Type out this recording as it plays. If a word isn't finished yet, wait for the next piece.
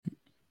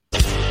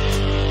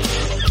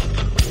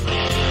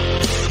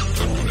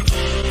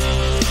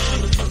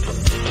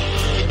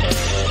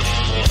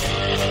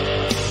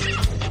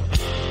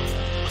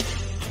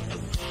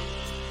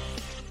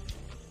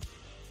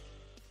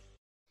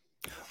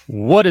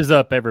What is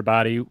up,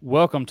 everybody?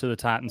 Welcome to the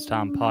Titans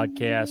Time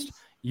Podcast,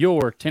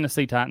 your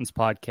Tennessee Titans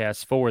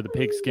podcast for the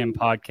Pigskin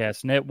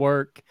Podcast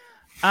Network.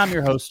 I'm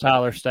your host,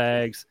 Tyler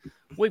Staggs.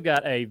 We've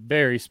got a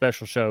very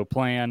special show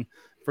planned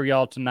for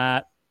y'all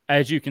tonight.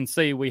 As you can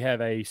see, we have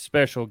a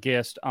special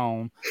guest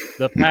on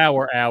the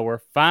Power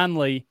Hour,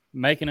 finally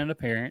making an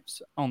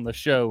appearance on the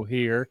show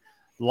here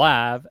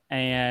live.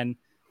 And,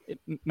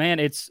 man,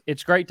 it's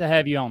great to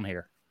have you on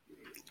here.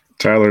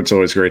 Tyler, it's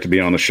always great to be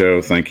on the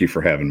show. Thank you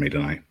for having me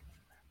tonight.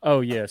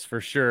 Oh, yes,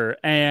 for sure.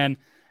 And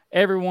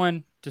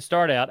everyone, to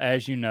start out,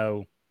 as you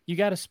know, you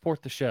got to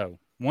support the show.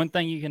 One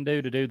thing you can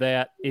do to do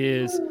that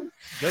is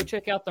go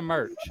check out the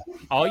merch.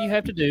 All you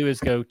have to do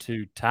is go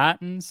to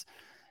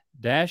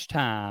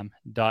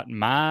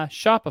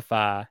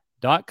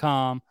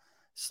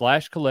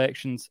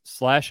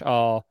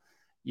titans-time.myshopify.com/collections/all.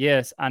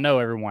 Yes, I know,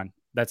 everyone.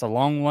 That's a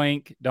long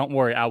link. Don't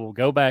worry. I will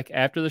go back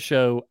after the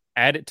show,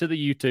 add it to the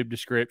YouTube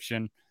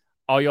description.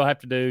 All you'll have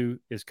to do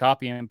is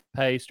copy and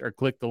paste or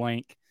click the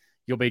link.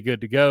 You'll be good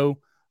to go.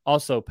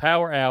 Also,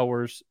 Power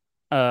Hour's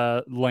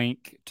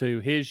link to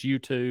his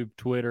YouTube,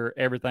 Twitter,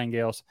 everything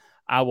else,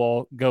 I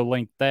will go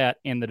link that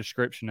in the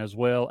description as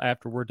well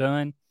after we're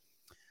done.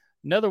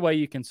 Another way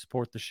you can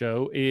support the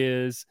show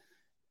is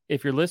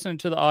if you're listening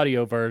to the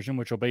audio version,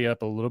 which will be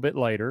up a little bit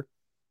later,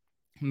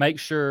 make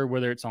sure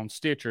whether it's on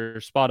Stitcher,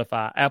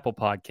 Spotify, Apple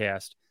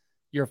Podcast,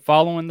 you're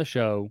following the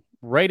show,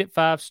 rate it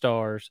 5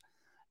 stars,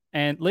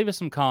 and leave us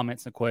some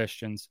comments and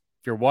questions.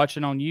 If you're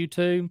watching on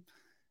YouTube,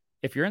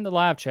 if you're in the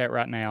live chat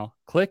right now,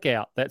 click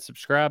out that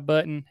subscribe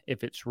button.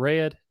 If it's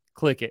red,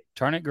 click it.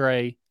 Turn it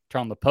gray. Turn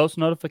on the post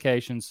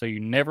notifications so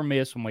you never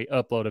miss when we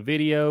upload a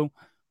video,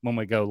 when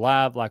we go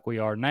live like we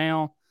are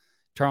now.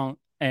 Turn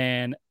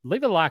and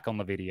leave a like on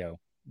the video.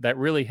 That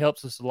really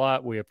helps us a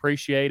lot. We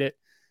appreciate it.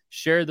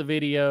 Share the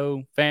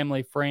video,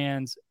 family,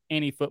 friends,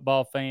 any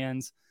football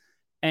fans,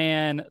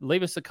 and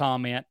leave us a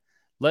comment.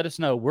 Let us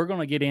know. We're going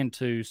to get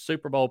into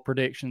Super Bowl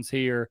predictions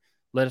here.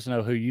 Let us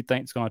know who you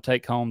think is going to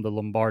take home the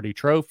Lombardi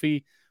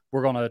Trophy.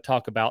 We're going to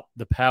talk about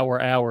the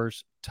Power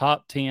Hour's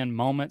top 10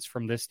 moments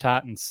from this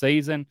Titans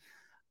season.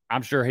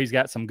 I'm sure he's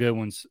got some good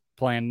ones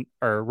planned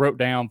or wrote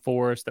down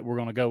for us that we're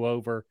going to go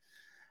over.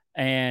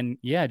 And,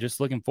 yeah, just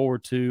looking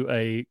forward to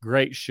a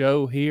great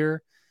show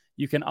here.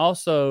 You can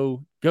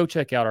also go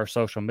check out our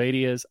social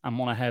medias. I'm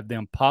going to have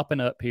them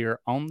popping up here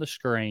on the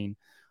screen.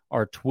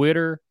 Our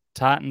Twitter,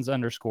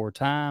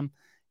 Titans_time,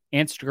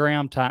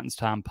 Instagram, Titans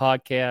Time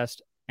Podcast,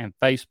 and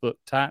Facebook,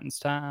 Titans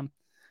Time.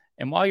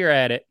 And while you're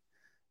at it,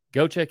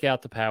 go check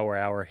out the Power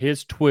Hour.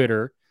 His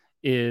Twitter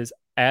is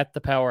at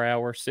the Power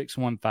Hour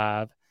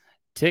 615.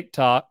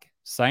 TikTok,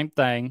 same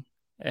thing.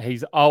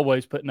 He's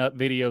always putting up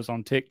videos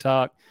on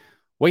TikTok.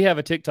 We have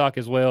a TikTok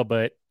as well,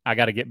 but I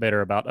got to get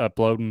better about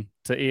uploading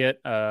to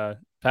it. Power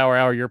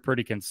Hour, you're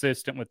pretty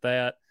consistent with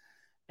that.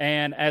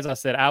 And as I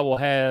said, I will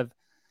have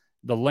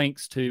the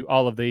links to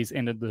all of these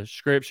in the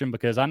description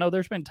because I know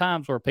there's been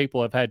times where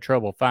people have had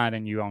trouble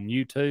finding you on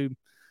YouTube.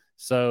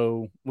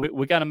 So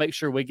we got to make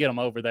sure we get them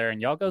over there,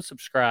 and y'all go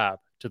subscribe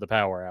to the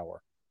Power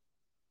Hour.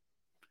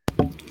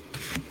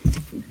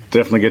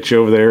 Definitely get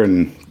you over there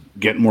and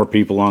get more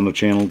people on the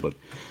channel, but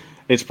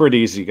it's pretty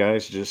easy,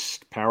 guys.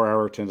 Just Power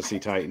Hour, Tennessee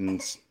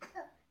Titans.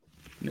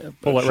 Yeah,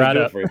 pull it right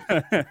up.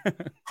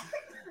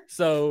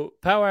 So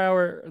Power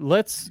Hour,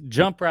 let's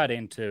jump right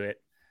into it.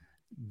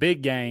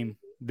 Big game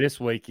this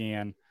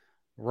weekend.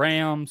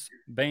 Rams,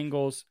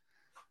 Bengals.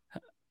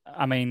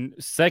 I mean,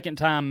 second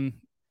time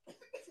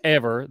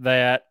ever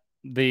that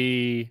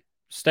the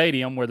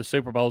stadium where the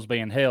Super Bowl is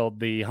being held,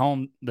 the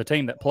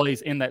team that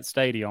plays in that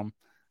stadium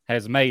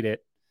has made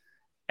it.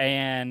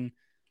 And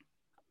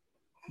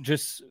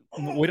just,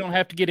 we don't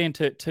have to get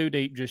into it too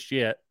deep just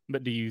yet,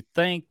 but do you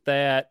think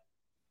that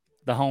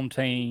the home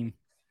team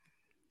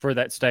for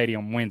that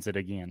stadium wins it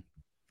again?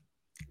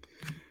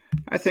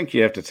 I think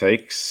you have to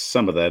take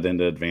some of that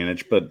into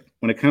advantage, but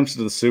when it comes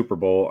to the Super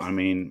Bowl, I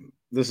mean,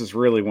 this is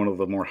really one of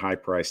the more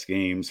high-priced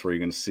games where you're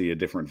going to see a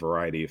different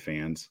variety of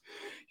fans.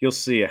 You'll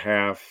see a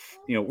half,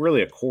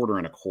 really a quarter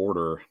and a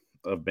quarter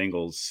of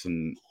Bengals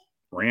and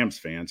Rams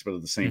fans, but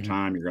at the same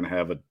time, you're going to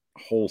have a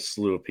whole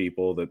slew of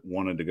people that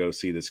wanted to go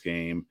see this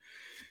game,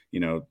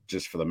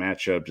 just for the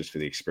matchup, just for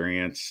the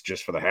experience,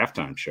 just for the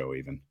halftime show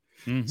even.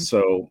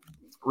 So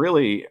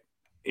really,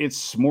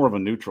 it's more of a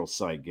neutral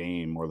site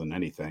game more than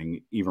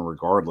anything, even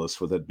regardless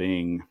with it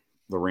being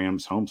the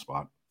Rams' home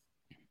spot.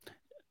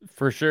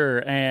 For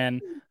sure.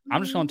 And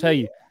I'm just going to tell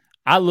you,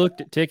 I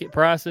looked at ticket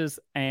prices,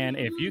 and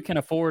if you can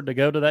afford to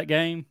go to that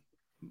game,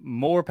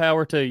 more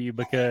power to you,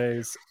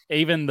 because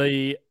even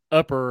the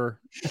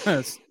upper,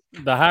 the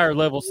higher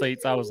level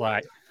seats, I was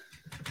like,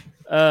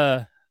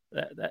 that's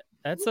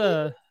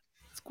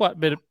quite a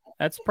bit.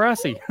 That's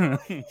pricey.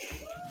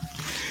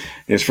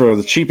 As for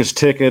the cheapest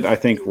ticket, I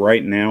think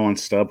right now on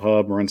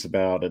StubHub runs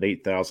about at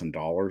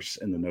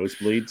 $8,000 in the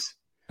nosebleeds.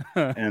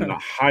 And the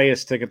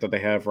highest ticket that they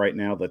have right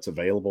now that's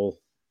available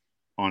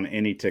on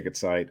any ticket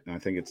site, and I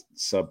think it's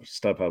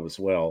StubHub as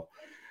well,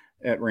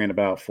 it ran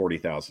about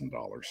 $40,000.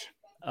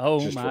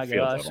 Oh, my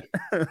gosh.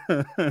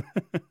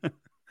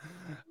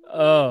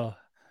 Oh,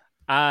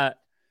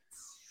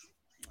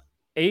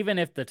 Even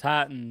if the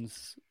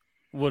Titans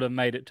would have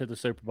made it to the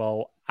Super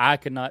Bowl, I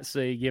could not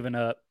see giving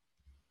up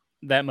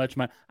that much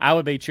money. I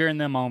would be cheering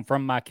them on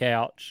from my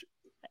couch,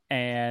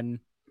 and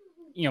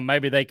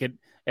maybe they could,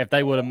 if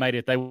they would have made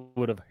it, they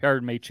would have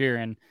heard me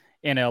cheering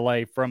in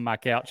LA from my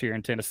couch here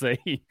in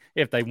Tennessee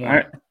if they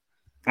won.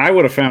 I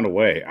would have found a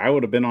way. I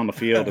would have been on the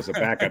field as a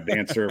backup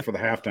dancer for the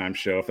halftime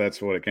show if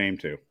that's what it came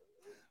to.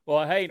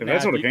 Well, hey, if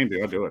that's what it came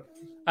to, I'll do it.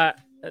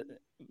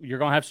 You're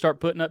gonna have to start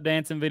putting up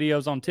dancing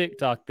videos on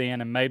TikTok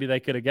then, and maybe they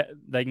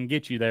can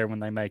get you there when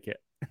they make it.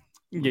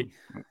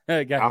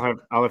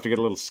 I'll have to get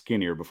a little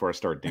skinnier before I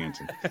start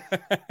dancing.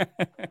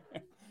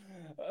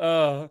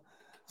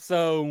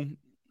 So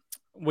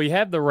we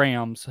have the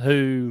Rams,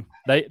 who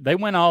they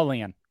went all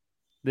in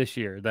this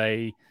year.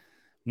 They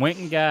went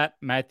and got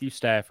Matthew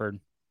Stafford.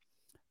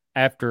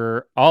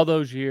 After all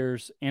those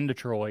years in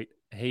Detroit,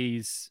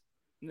 he's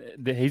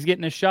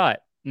getting a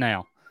shot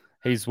now.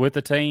 He's with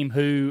a team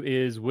who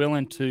is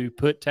willing to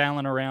put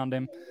talent around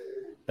him.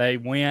 They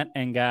went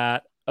and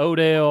got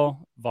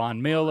Odell,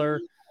 Von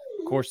Miller.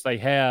 Of course, they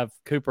have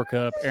Cooper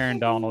Kupp, Aaron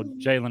Donald,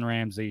 Jalen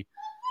Ramsey.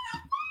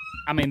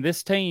 I mean,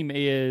 this team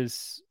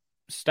is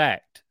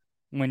stacked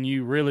when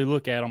you really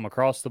look at them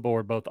across the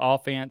board, both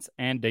offense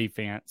and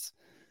defense.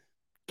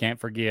 Can't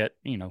forget,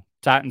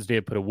 Titans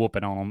did put a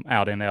whooping on them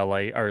out in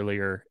LA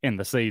earlier in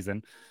the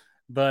season.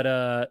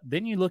 But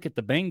then you look at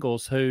the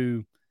Bengals,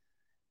 who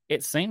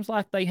it seems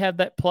like they have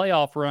that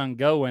playoff run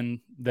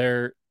going.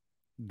 They're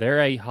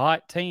a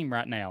hot team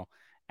right now.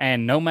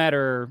 And no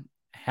matter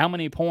how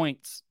many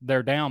points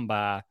they're down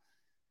by,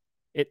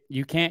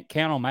 you can't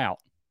count them out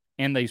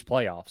in these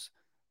playoffs.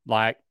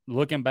 Like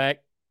looking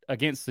back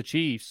against the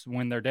Chiefs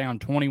when they're down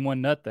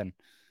 21-0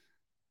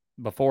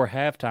 before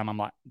halftime, I'm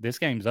like, this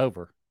game's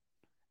over.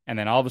 And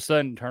then all of a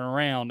sudden turn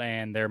around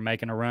and they're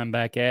making a run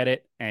back at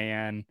it.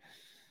 And,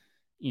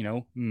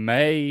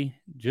 may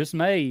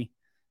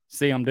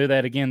see them do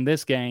that again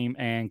this game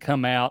and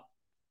come out,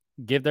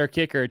 give their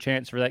kicker a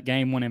chance for that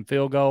game-winning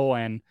field goal.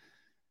 And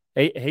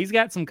he's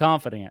got some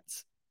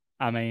confidence.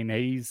 I mean,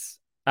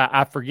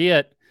 I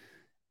forget,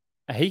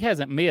 he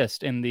hasn't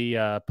missed in the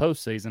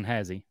postseason,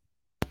 has he?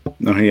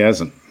 No, he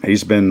hasn't.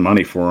 He's been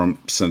money for him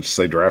since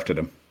they drafted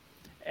him.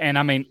 And,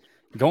 I mean,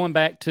 going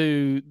back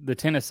to the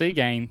Tennessee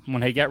game,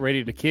 when he got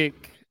ready to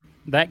kick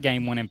that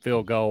game-winning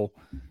field goal,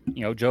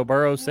 Joe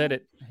Burrow said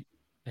it.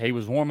 He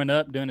was warming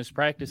up, doing his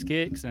practice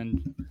kicks,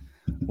 and,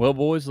 well,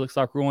 boys, looks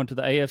like we're going to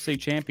the AFC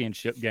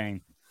Championship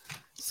game.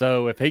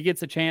 So if he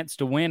gets a chance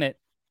to win it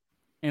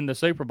in the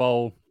Super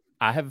Bowl,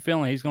 I have a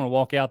feeling he's going to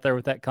walk out there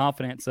with that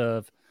confidence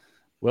of,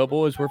 well,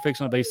 boys, we're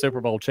fixing to be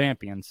Super Bowl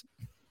champions.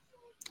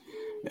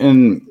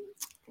 And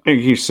like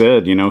you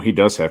said, he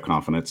does have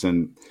confidence.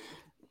 And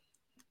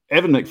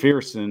Evan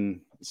McPherson,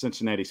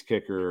 Cincinnati's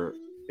kicker,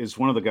 is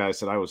one of the guys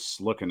that I was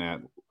looking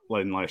at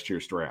in last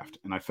year's draft.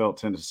 And I felt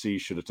Tennessee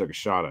should have took a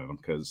shot at him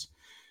because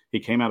he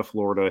came out of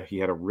Florida. He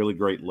had a really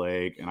great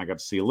leg, and I got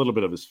to see a little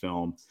bit of his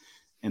film.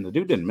 And the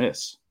dude didn't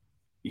miss.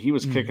 He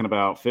was kicking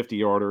about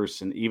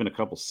 50-yarders and even a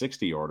couple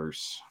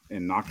 60-yarders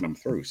and knocking them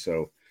through.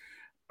 So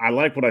I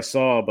like what I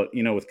saw, but,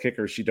 with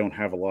kickers, you don't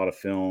have a lot of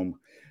film.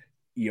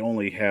 You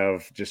only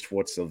have just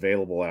what's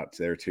available out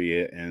there to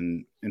you,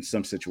 and in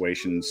some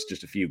situations,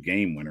 just a few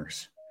game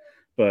winners.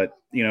 But,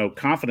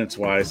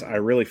 confidence-wise, I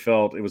really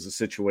felt it was a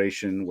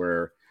situation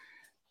where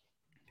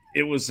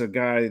it was a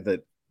guy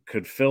that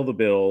could fill the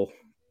bill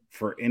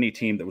for any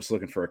team that was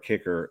looking for a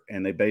kicker,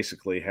 and they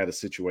basically had a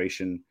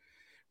situation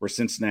where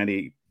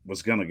Cincinnati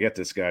was going to get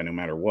this guy no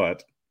matter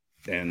what,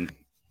 and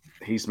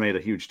he's made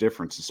a huge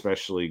difference,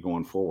 especially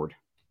going forward.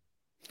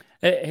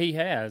 He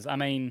has. I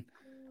mean,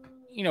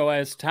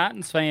 as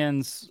Titans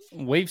fans,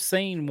 we've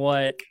seen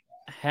what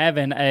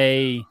having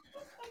a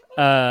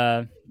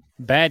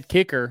bad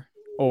kicker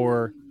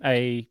or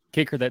a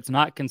kicker that's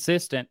not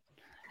consistent,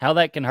 how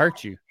that can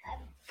hurt you.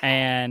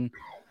 And,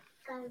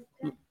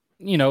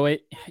 you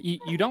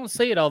don't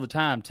see it all the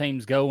time,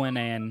 teams going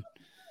and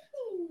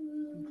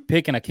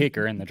picking a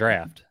kicker in the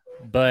draft.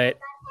 But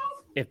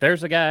if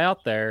there's a guy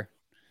out there,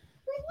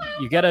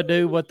 you got to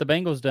do what the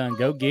Bengals done.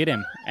 Go get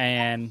him.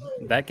 And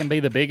that can be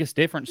the biggest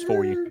difference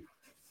for you.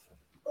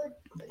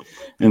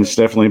 And it's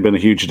definitely been a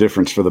huge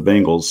difference for the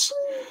Bengals.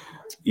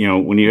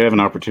 When you have an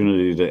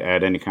opportunity to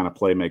add any kind of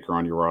playmaker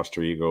on your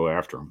roster, you go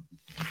after them.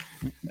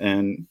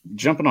 And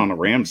jumping on the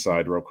Rams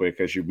side real quick,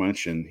 as you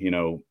mentioned,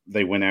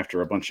 they went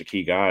after a bunch of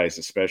key guys,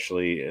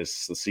 especially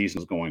as the season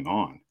was going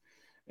on.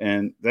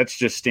 And that's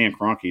just Stan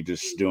Kroenke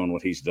just doing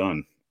what he's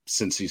done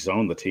since he's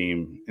owned the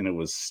team and it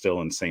was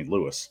still in St.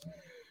 Louis.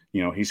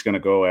 He's going to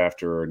go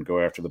after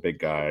the big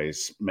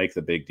guys, make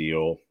the big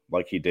deal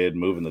like he did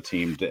moving the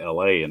team to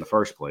LA in the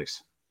first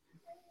place.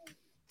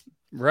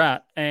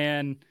 Right.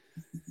 And,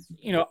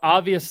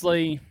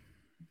 obviously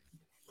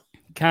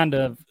kind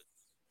of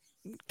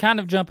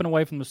jumping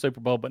away from the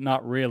Super Bowl, but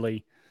not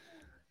really.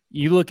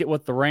 You look at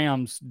what the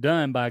Rams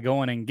done by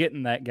going and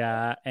getting that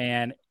guy,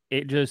 and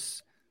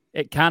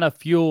it kind of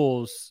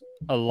fuels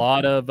a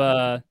lot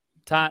of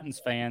Titans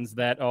fans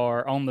that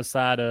are on the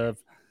side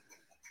of,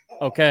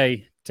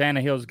 okay,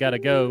 Tannehill's got to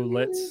go.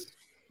 Let's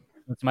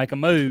make a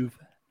move.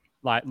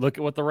 Like, look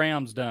at what the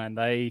Rams done.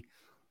 They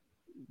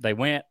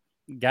went,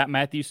 got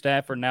Matthew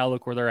Stafford. Now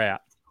look where they're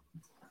at.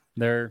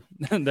 They're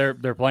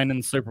playing in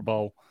the Super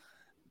Bowl.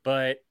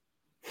 But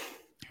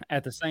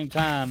at the same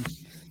time,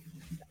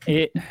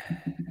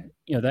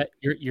 that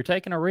you're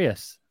taking a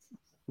risk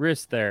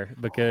there,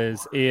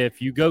 because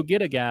if you go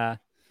get a guy,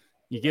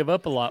 you give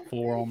up a lot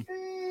for him,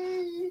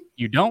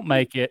 you don't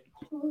make it,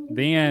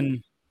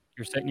 then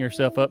you're setting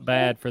yourself up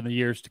bad for the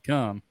years to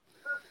come,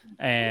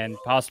 and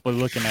possibly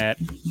looking at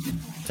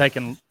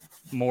taking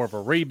more of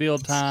a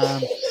rebuild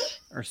time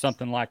or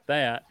something like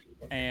that.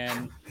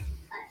 And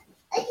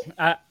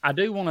I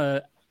do want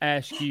to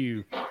ask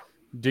you,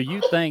 do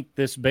you think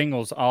this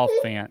Bengals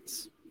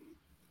offense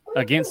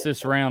against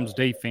this Rams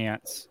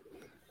defense,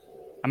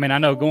 I mean, I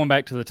know going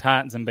back to the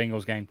Titans and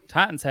Bengals game,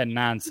 Titans had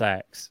 9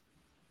 sacks.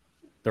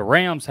 The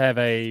Rams have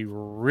a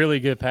really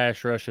good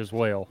pass rush as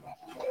well.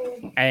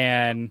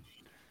 And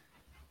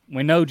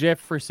we know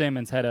Jeffrey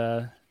Simmons had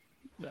a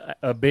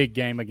big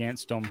game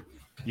against them.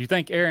 Do you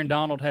think Aaron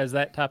Donald has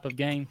that type of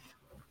game?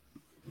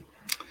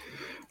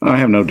 I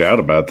have no doubt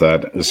about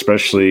that,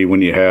 especially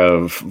when you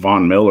have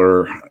Von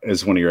Miller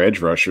as one of your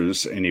edge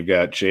rushers and you've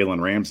got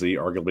Jalen Ramsey,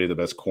 arguably the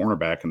best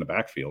cornerback in the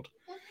backfield.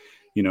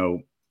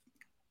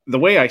 The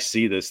way I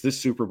see this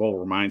Super Bowl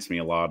reminds me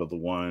a lot of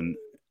the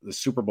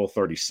Super Bowl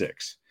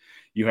 36.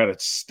 You had a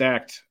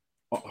stacked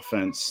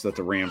offense that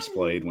the Rams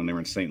played when they were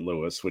in St.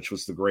 Louis, which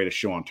was the greatest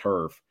show on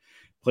turf,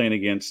 playing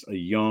against a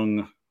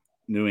young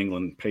New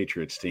England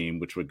Patriots team,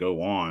 which would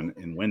go on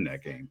and win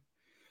that game.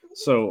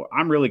 So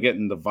I'm really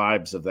getting the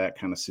vibes of that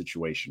kind of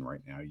situation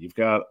right now. You've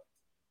got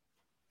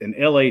an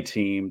LA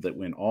team that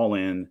went all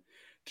in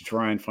to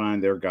try and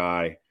find their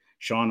guy.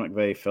 Sean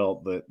McVay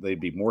felt that they'd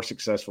be more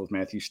successful with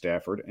Matthew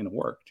Stafford, and it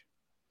worked.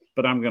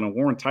 But I'm going to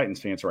warn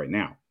Titans fans right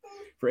now,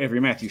 for every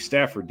Matthew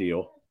Stafford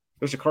deal,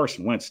 there's a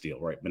Carson Wentz deal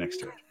right next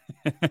to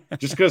it.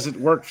 Just because it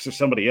worked for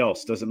somebody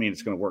else doesn't mean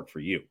it's going to work for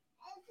you.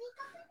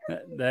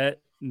 That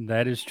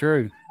is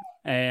true.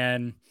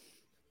 And,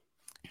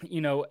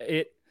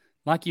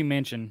 like you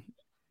mentioned,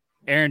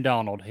 Aaron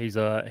Donald, he's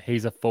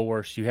a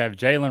force. You have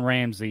Jalen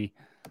Ramsey,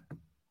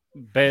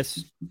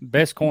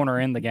 best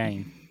corner in the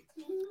game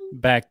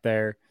back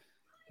there.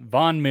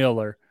 Von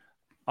Miller,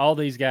 all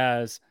these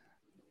guys.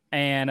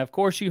 And, of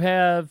course, you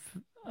have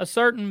a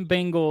certain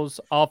Bengals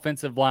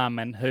offensive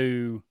lineman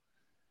who,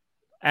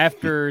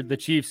 after the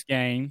Chiefs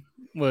game,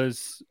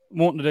 was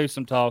wanting to do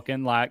some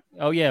talking like,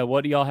 oh, yeah,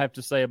 what do y'all have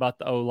to say about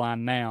the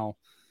O-line now?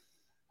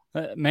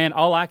 Man,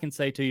 all I can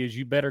say to you is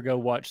you better go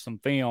watch some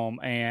film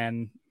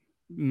and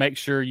make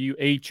sure you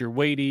eat your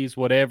Wheaties,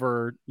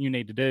 whatever you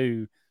need to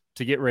do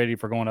to get ready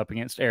for going up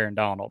against Aaron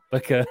Donald,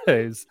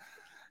 because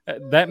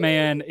that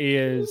man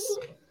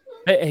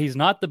he's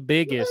not the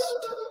biggest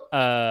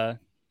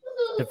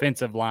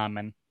defensive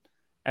lineman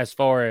as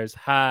far as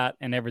height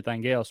and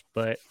everything else,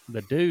 but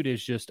the dude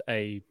is just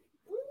a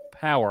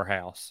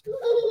powerhouse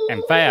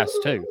and fast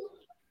too.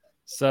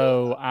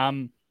 So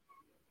I'm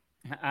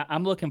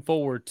looking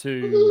forward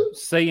to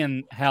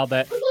seeing how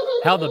the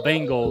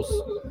Bengals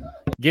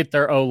get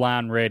their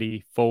O-line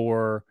ready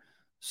for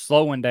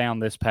slowing down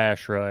this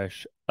pass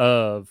rush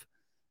of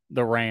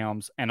the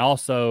Rams, and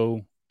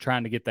also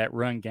trying to get that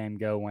run game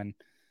going.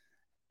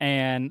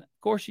 And,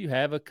 of course, you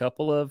have a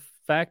couple of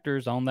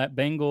factors on that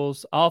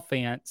Bengals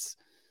offense.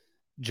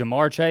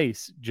 Jamar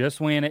Chase,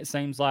 just when it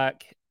seems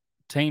like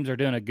teams are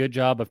doing a good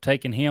job of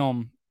taking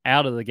him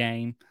out of the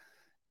game,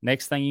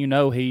 next thing you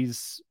know,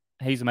 he's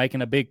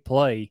making a big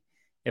play.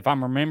 If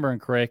I'm remembering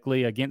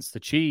correctly, against the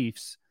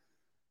Chiefs,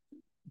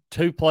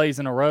 2 plays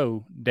in a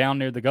row down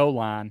near the goal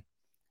line,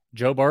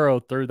 Joe Burrow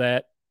threw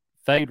that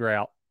fade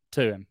route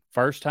to him.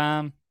 First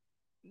time,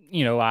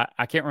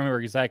 I can't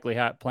remember exactly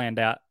how it panned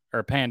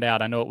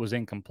out. I know it was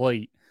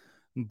incomplete,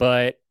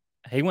 but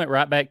he went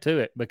right back to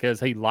it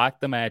because he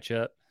liked the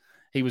matchup.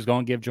 He was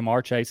going to give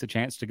Jamar Chase a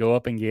chance to go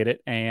up and get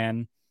it,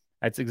 and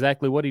that's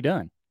exactly what he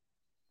done.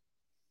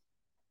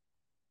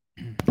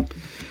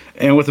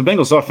 And with the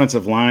Bengals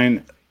offensive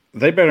line,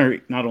 they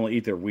better not only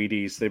eat their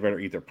Wheaties, they better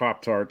eat their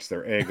Pop-Tarts,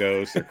 their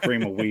Eggos, their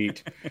cream of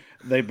wheat.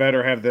 They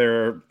better have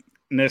their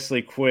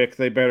Nestle Quick.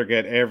 They better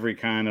get every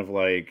kind of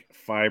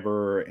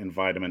fiber and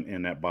vitamin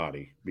in that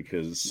body,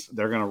 because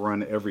they're going to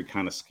run every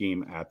kind of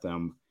scheme at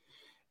them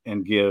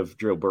and give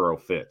Joe Burrow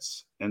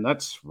fits. And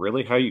that's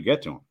really how you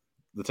get to him.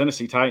 The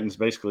Tennessee Titans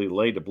basically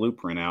laid the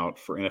blueprint out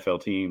for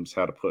NFL teams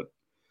how to put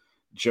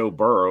Joe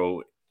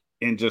Burrow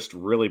in just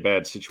really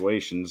bad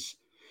situations.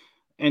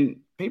 And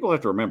people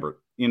have to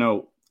remember,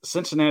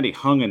 Cincinnati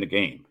hung in the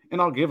game,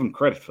 and I'll give them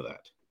credit for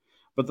that.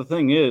 But the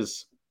thing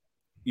is,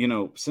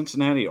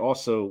 Cincinnati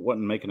also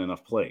wasn't making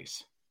enough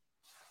plays.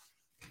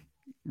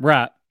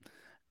 Right.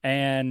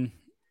 And,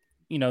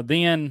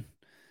 then,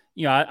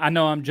 I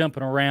know I'm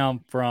jumping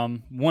around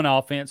from one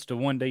offense to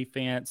one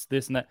defense,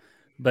 this and that.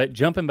 But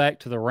jumping back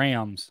to the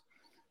Rams,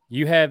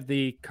 you have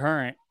the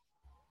current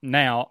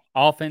now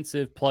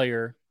offensive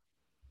player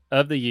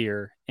of the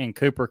year in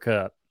Cooper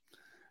Kupp.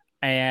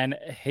 And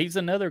he's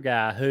another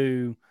guy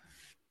who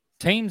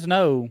teams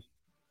know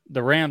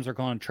the Rams are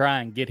going to try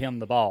and get him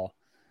the ball.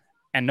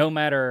 And no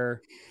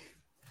matter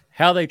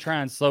how they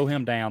try and slow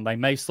him down, they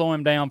may slow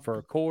him down for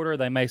a quarter,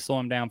 they may slow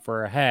him down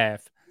for a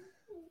half,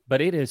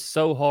 but it is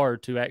so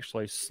hard to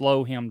actually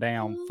slow him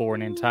down for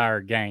an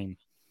entire game.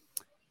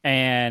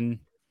 And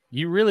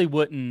you really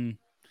wouldn't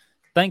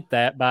think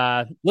that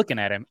by looking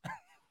at him.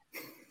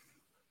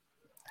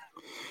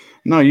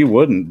 No, you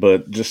wouldn't,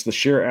 but just the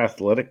sheer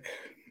athletic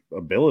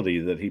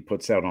ability that he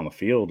puts out on the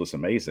field is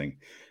amazing.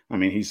 I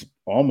mean, he's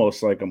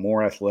almost like a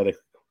more athletic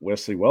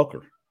Wesley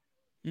Welker.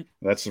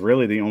 That's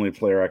really the only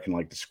player I can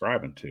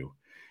describe him to.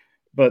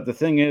 But the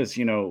thing is,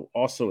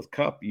 also with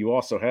Kupp, you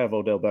also have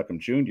Odell Beckham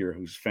Jr.,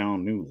 who's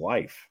found new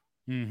life,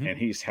 and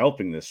he's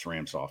helping this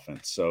Rams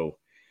offense. So,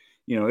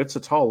 it's a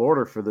tall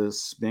order for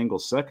this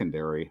Bengals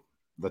secondary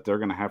that they're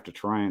going to have to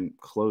try and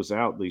close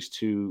out these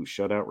two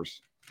shutout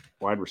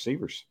wide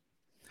receivers.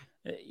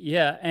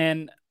 Yeah,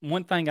 and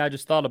one thing I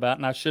just thought about,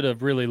 and I should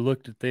have really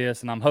looked at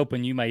this, and I'm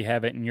hoping you may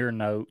have it in your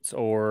notes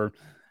or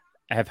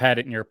have had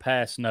it in your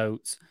past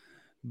notes,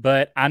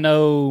 but I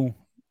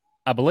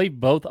believe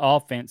both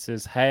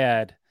offenses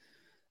had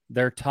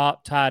their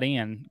top tight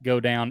end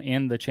go down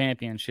in the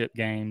championship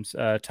games,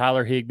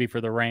 Tyler Higbee for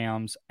the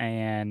Rams,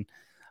 and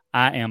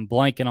I am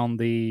blanking on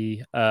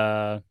the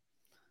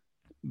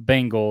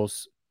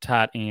Bengals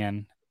tight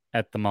end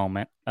at the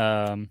moment.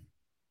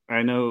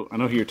 I know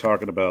who you're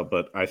talking about,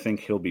 but I think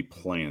he'll be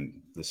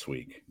playing this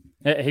week.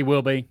 He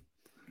will be?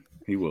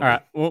 He will. All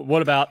right.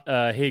 What about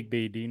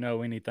Higbee? Do you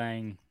know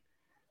anything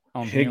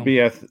on Higbee?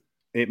 him?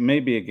 It may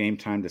be a game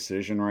time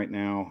decision right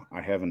now.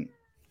 I haven't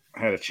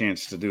had a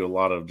chance to do a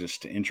lot of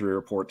just injury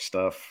report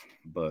stuff,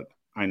 but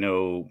I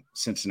know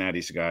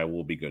Cincinnati's guy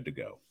will be good to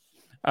go.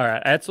 All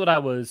right. That's what I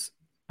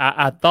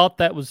thought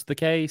that was the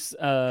case.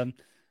 I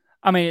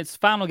mean, it's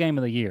final game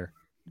of the year.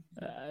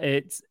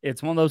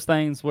 It's one of those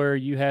things where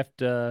you have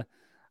to.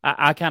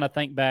 I kind of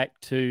think back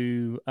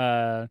to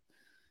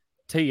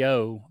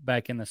T.O.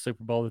 back in the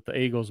Super Bowl that the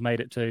Eagles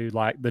made it to,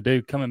 like the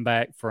dude coming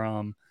back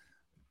from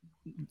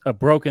a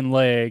broken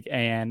leg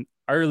and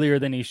earlier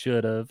than he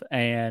should have,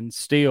 and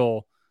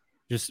still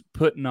just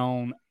putting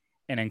on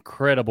an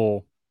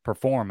incredible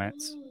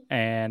performance.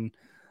 And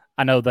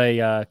I know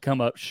they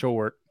come up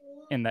short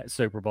in that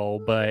Super Bowl,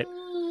 but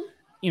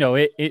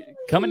it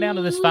coming down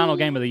to this final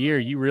game of the year,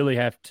 you really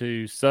have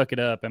to suck it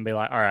up and be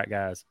like, all right,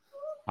 guys,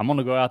 I'm going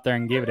to go out there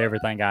and give it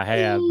everything I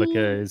have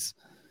because,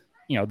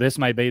 this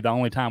may be the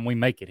only time we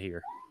make it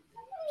here.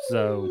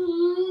 So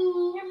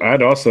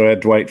I'd also had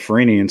Dwight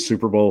Freeney in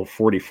Super Bowl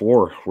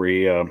 44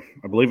 where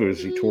I believe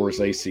he tore his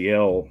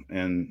ACL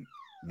and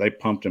they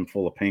pumped him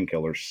full of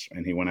painkillers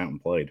and he went out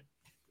and played.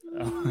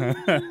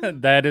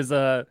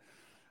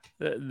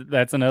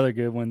 That's another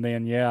good one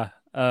then. Yeah.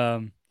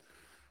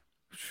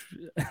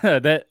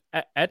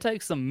 That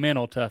takes some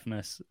mental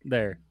toughness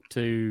there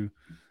to,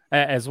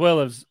 as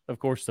well as of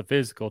course the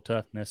physical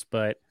toughness,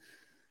 but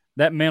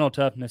that mental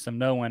toughness of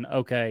knowing,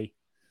 okay,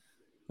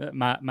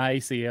 my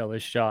ACL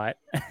is shot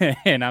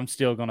and I'm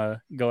still going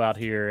to go out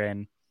here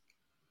and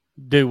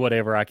do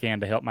whatever I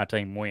can to help my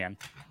team win.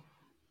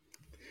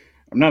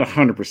 I'm not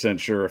 100%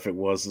 sure if it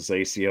was his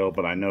ACL,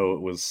 but I know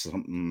it was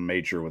something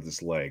major with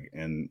his leg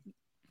and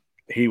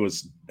he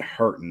was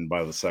hurting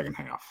by the second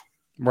half.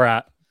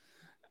 Right.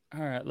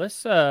 All right,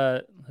 let's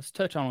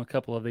touch on a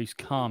couple of these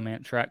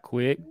comments right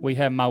quick. We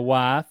have my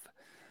wife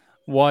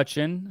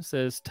watching,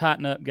 says,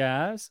 tighten up,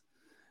 guys.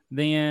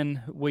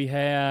 Then we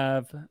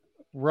have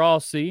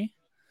Rossi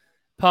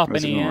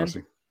popping in.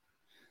 Rossi.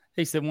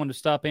 He said wanted to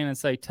stop in and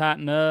say,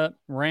 tighten up.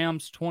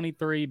 Rams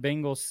 23,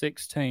 Bengals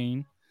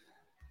 16.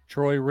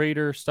 Troy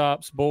Reeder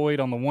stops Boyd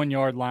on the 1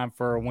 yard line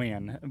for a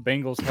win.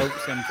 Bengals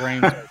hopes and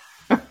dreams.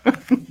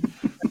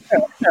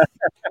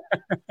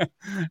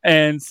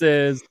 And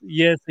says,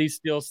 yes, he's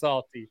still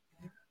salty.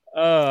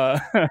 Hey,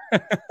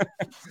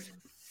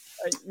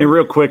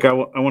 real quick, I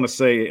want to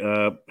say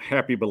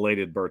happy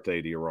belated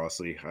birthday to you,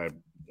 Rossi. I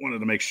wanted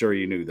to make sure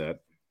you knew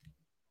that.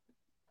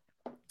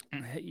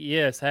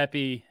 Yes,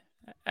 happy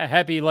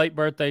late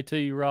birthday to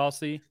you,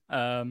 Rossi.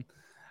 And,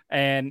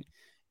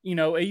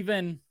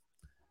 even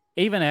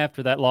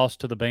after that loss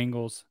to the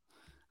Bengals,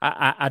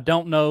 I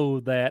don't know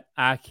that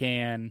I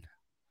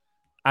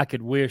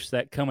could wish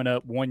that coming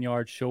up 1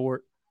 yard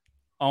short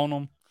on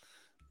them,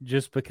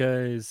 just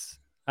because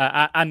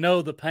I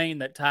know the pain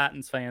that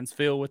Titans fans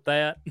feel with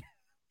that.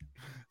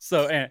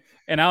 So, and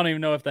I don't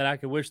even know if that I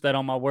could wish that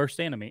on my worst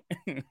enemy.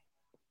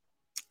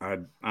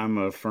 I'm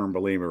a firm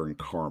believer in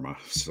karma,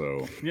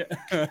 so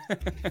yeah.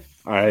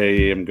 I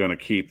am going to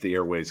keep the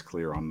airways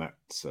clear on that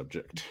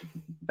subject.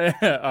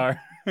 And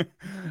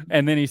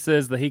then he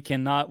says that he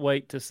cannot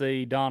wait to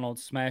see Donald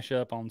smash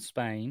up on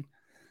Spain.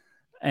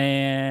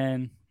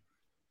 And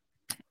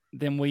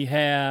then we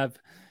have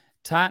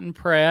Titan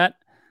Pratt.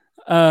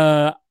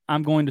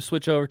 I'm going to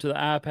switch over to the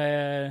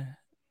iPad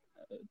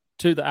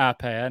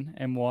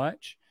and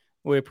watch.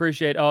 We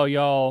appreciate all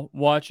y'all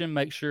watching.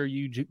 Make sure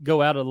you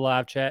go out of the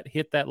live chat,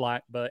 hit that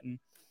like button.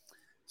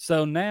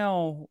 So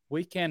now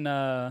we can,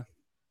 and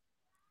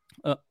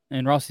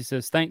Rossi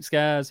says, thanks,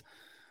 guys.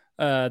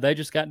 They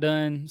just got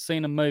done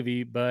seeing a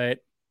movie, but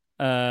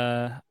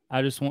I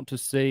just want to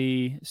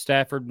see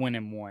Stafford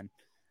winning one.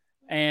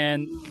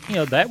 And,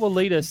 that will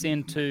lead us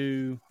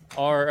into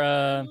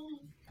our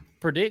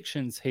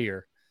predictions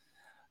here.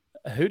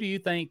 Who do you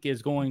think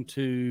is going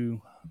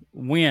to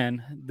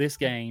win this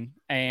game,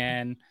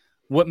 and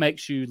what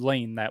makes you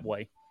lean that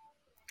way?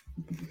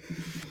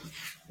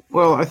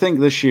 Well, I think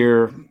this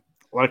year,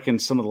 like in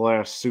some of the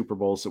last Super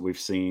Bowls that we've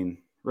seen,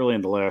 really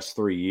in the last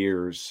 3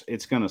 years,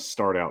 it's going to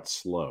start out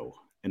slow.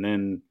 And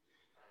then,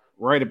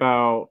 right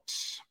about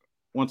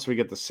once we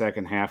get the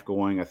second half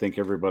going, I think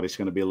everybody's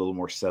going to be a little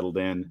more settled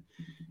in.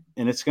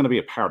 And it's going to be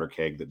a powder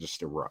keg that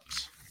just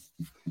erupts.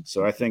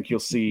 So I think you'll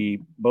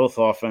see both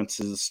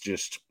offenses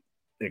just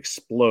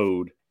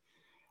explode.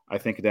 I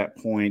think at that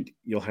point,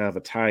 you'll have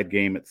a tied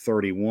game at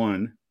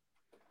 31.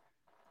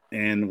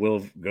 And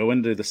we'll go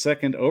into the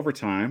second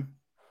overtime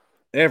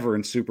ever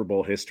in Super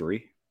Bowl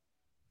history.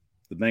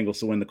 The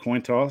Bengals will win the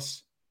coin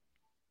toss,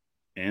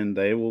 and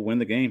they will win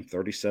the game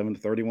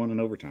 37-31 in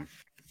overtime.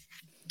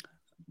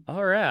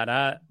 All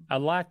right. I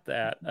like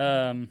that.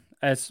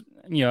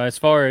 As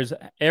far as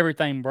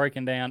everything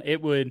breaking down,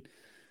 it would,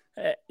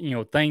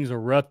 things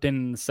erupting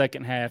in the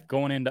second half,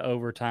 going into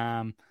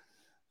overtime.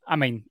 I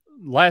mean,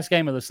 last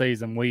game of the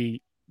season,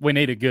 we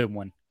need a good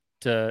one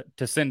to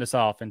send us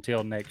off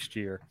until next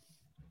year.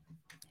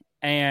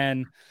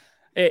 And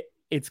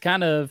it's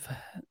kind of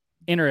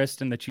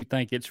interesting that you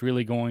think it's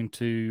really going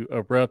to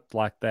erupt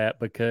like that,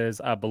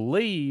 because I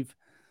believe,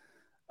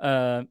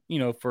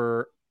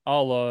 for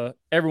all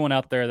everyone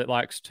out there that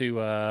likes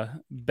to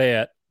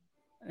bet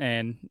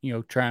and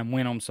try and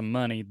win on some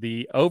money,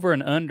 the over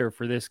and under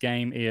for this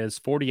game is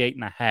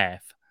 48.5.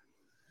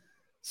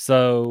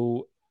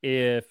 So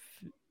if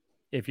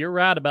you're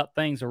right about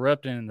things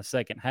erupting in the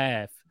second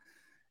half,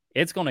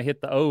 it's going to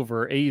hit the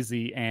over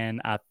easy.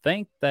 And I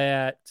think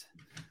that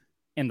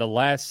in the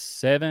last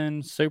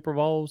 7 Super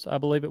Bowls, I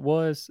believe it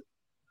was,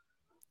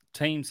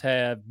 teams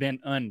have been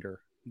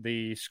under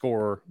the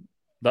score,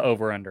 the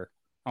over-under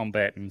on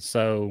betting.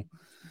 So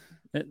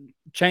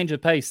change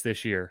of pace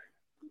this year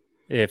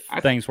if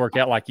things work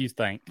out like you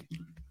think.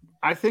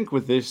 I think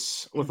with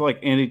like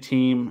any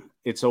team,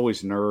 it's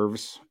always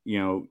nerves.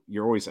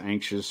 You're always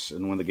anxious.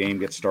 And when the game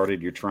gets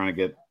started, you're trying to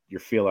get your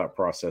feel-out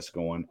process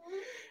going.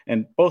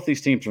 And both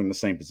these teams are in the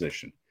same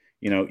position.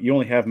 You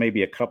only have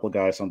maybe a couple of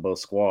guys on both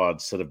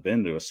squads that have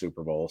been to a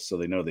Super Bowl, so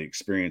they know the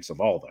experience of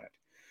all that.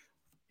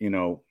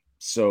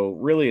 So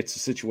really it's a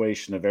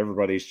situation of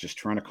everybody's just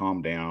trying to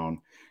calm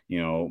down.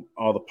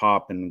 All the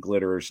pop and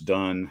glitter is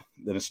done.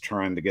 Then it's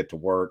trying to get to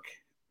work,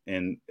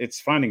 and it's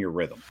finding your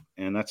rhythm.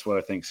 And that's what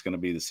I think is going to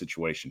be the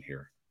situation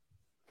here.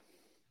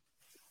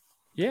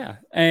 Yeah.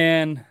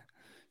 And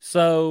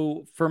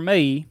so for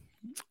me,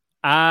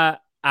 I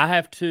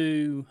have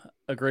to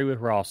agree with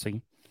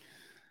Rossi.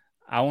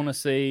 I want to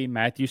see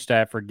Matthew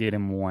Stafford get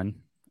him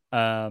one.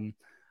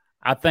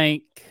 I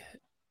think,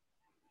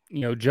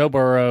 Joe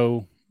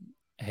Burrow,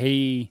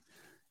 he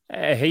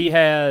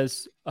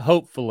has,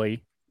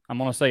 hopefully, I'm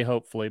going to say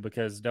hopefully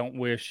because don't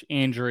wish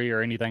injury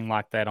or anything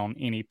like that on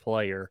any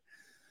player.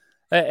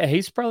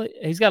 He's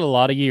got a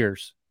lot of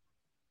years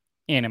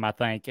in him, I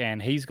think,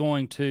 and he's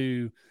going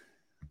to,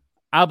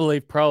 I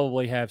believe,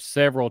 probably have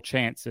several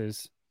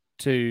chances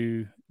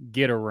to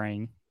get a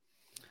ring.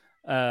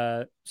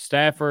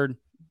 Stafford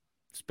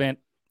spent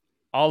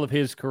all of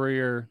his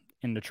career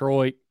in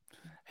Detroit.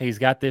 He's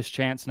got this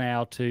chance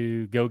now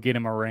to go get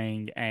him a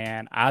ring,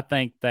 and I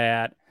think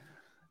that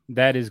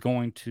is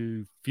going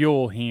to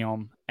fuel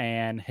him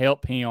and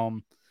help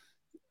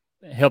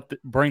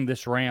bring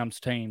this Rams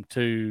team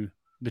to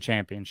the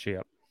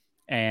championship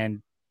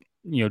and,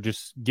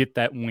 just get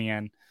that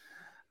win.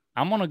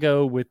 I'm going to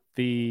go with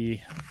the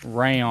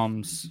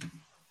Rams.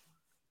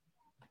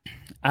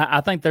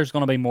 I think there's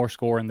going to be more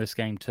score in this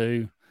game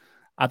too.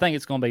 I think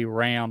it's going to be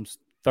Rams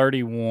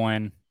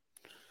 31,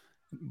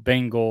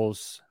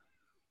 Bengals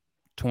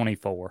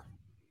 24.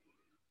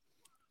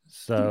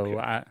 So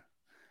okay.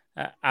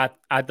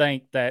 I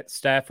think that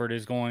Stafford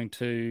is going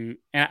to,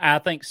 and I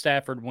think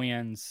Stafford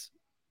wins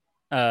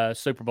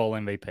Super Bowl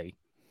MVP.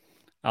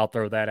 I'll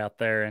throw that out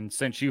there. And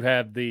since you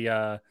have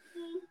the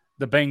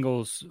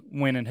Bengals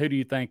winning, who do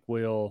you think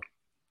will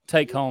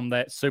take home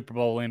that Super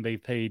Bowl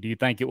MVP? Do you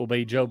think it will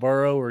be Joe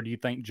Burrow, or do you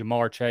think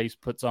Ja'Marr Chase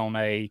puts on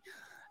a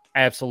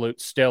absolute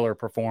stellar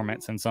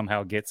performance and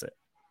somehow gets it?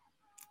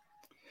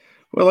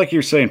 Well, like you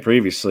were saying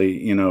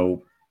previously,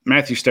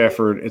 Matthew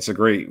Stafford, it's a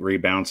great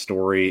rebound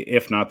story,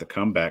 if not the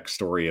comeback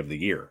story of the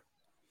year.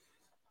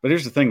 But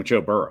here's the thing with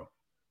Joe Burrow.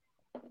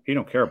 He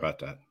don't care about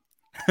that.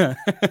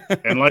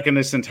 And like in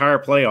this entire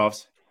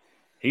playoffs,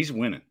 he's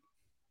winning.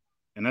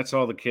 And that's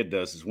all the kid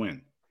does is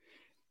win.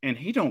 And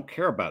he don't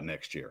care about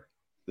next year.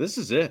 This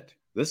is it.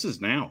 This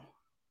is now.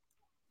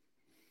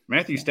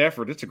 Matthew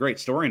Stafford, it's a great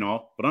story and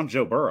all, but I'm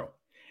Joe Burrow.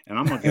 And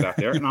I'm going to get out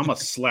there and I'm going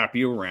to slap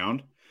you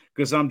around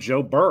because I'm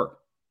Joe Burr.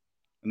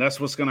 And that's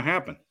what's going to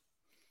happen.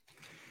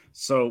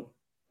 So,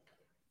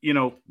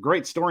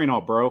 great story and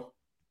all, bro.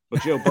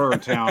 But Joe Burr in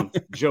town,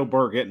 Joe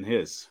Burr getting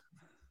his.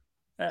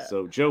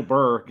 So Joe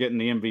Burr getting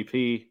the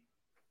MVP.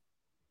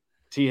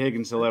 T.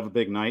 Higgins will have a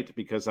big night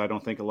because I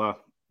don't think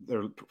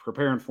they're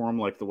preparing for him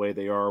like the way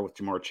they are with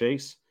Ja'Marr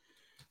Chase.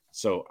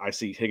 So I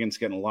see Higgins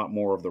getting a lot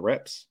more of the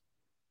reps.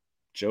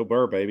 Joe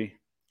Burr, baby.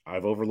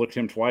 I've overlooked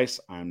him twice.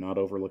 I'm not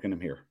overlooking him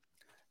here.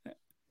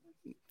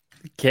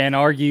 Can't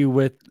argue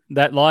with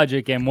that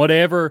logic. And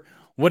whatever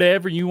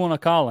you want to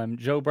call him,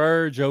 Joe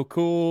Burr, Joe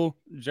Cool,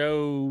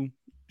 Joe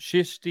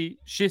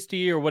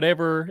Shisty, or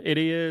whatever it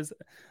is.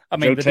 I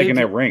mean, Joe taking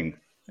that ring.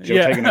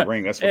 Joe taking that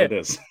ring. That's what it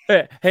is.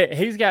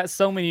 He's got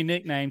so many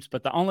nicknames,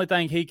 but the only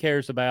thing he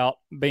cares about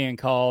being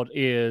called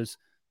is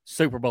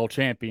Super Bowl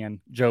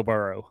champion Joe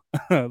Burrow.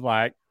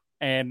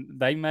 And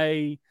they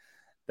may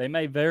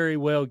very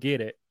well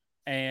get it.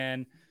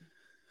 And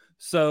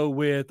so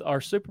with our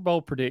Super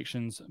Bowl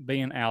predictions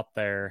being out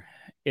there,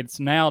 it's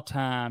now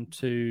time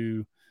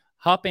to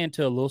hop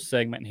into a little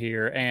segment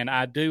here. And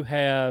I do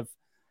have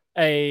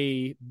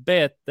a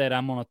bet that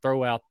I'm going to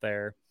throw out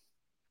there,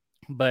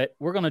 but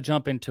we're going to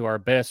jump into our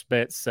best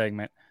bet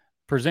segment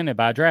presented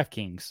by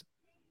DraftKings.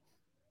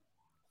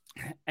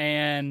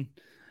 And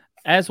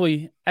as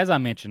I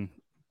mentioned,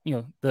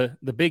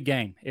 the big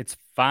game, it's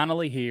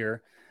finally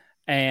here.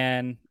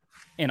 And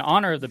in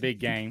honor of the big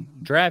game,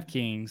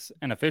 DraftKings,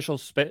 an official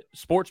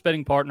sports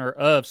betting partner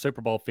of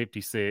Super Bowl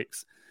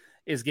 56,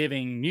 is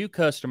giving new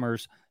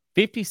customers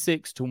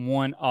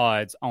 56-1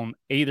 odds on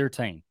either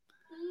team.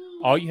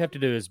 All you have to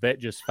do is bet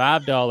just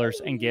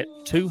 $5 and get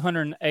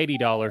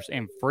 $280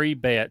 in free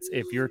bets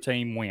if your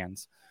team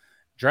wins.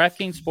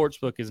 DraftKings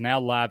Sportsbook is now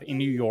live in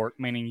New York,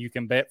 meaning you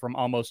can bet from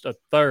almost a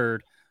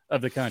third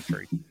of the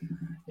country.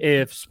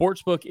 If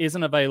Sportsbook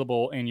isn't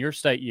available in your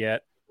state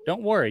yet,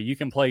 don't worry. You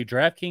can play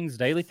DraftKings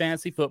Daily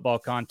Fantasy Football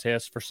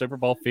Contest for Super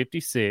Bowl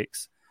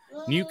 56.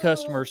 New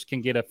customers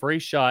can get a free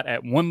shot at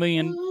a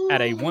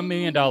 $1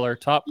 million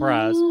top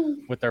prize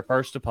with their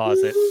first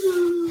deposit.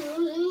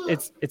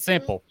 It's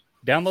simple.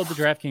 Download the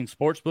DraftKings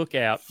Sportsbook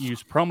app,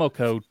 use promo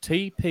code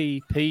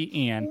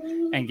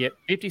TPPN, and get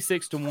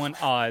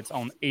 56-1 odds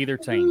on either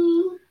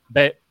team.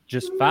 Bet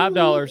just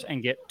 $5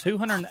 and get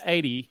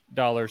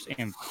 $280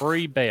 in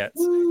free bets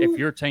if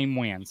your team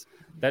wins.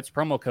 That's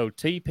promo code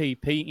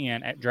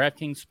TPPN at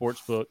DraftKings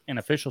Sportsbook, an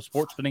official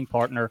sports betting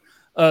partner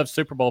of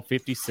Super Bowl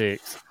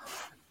 56.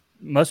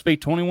 Must be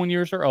 21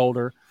 years or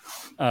older.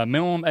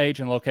 Minimum age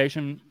and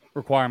location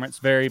requirements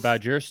vary by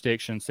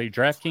jurisdiction. See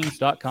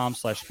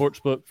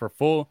DraftKings.com/sportsbook for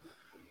full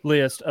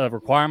list of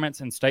requirements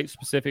and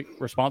state-specific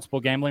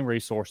responsible gambling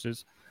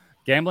resources.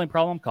 Gambling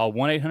problem? Call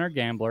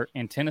 1-800-GAMBLER.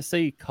 In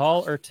Tennessee,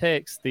 call or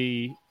text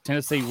the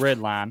Tennessee Red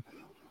Line,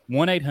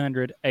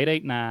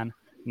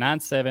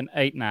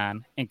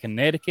 1-800-889-9789. In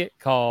Connecticut,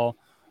 call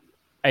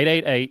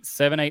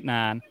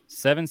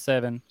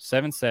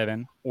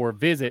 888-789-7777 or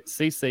visit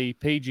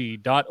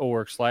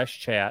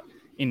ccpg.org/chat.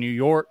 In New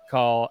York,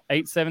 call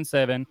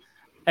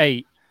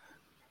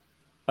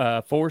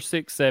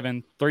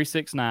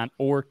 877-467-369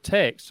 or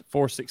text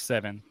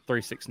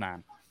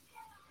 467-369.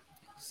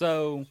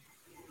 So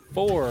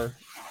for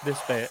this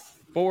bet,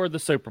 for the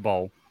Super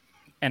Bowl,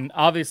 and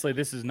obviously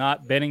this is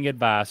not betting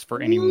advice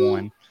for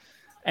anyone,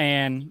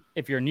 and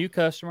if you're a new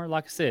customer,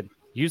 like I said,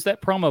 use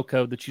that promo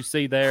code that you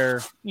see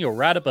there,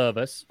 right above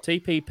us,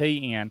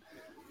 TPPN.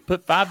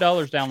 Put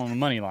 $5 down on the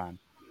money line.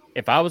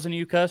 If I was a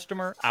new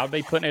customer, I would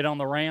be putting it on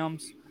the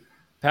Rams.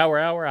 Power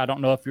Hour, I don't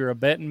know if you're a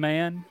betting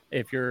man,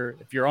 if you're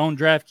on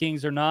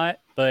DraftKings or not,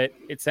 but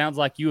it sounds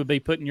like you would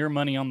be putting your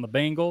money on the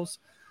Bengals.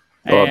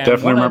 Well,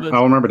 definitely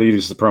I'll remember to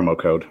use the promo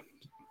code.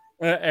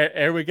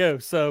 There we go.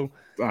 So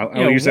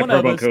I'll use that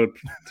promo code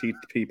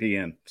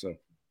TPPN. So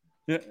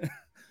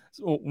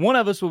one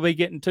of us will be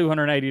getting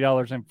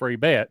 $280 in free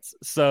bets.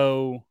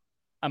 So,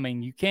 I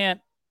mean, you can't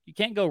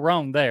go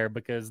wrong there,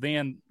 because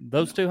then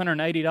those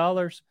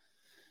 $280,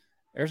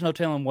 there's no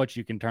telling what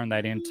you can turn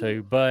that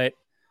into. But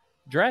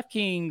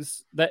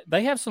DraftKings,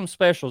 they have some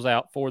specials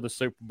out for the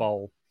Super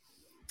Bowl.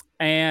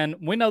 And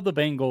we know the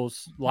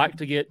Bengals like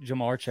to get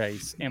Ja'Marr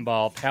Chase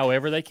involved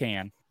however they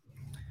can.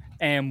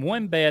 And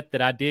one bet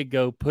that I did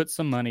go put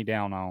some money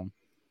down on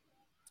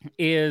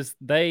is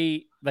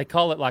they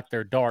call it like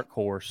their dark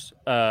horse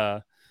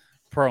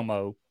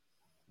promo.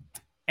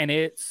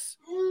 And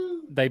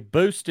they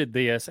boosted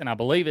this, and I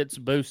believe it's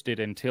boosted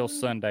until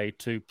Sunday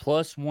to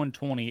plus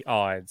 120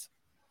 odds.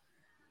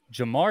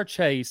 Ja'Marr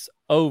Chase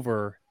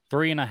over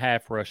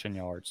 3.5 rushing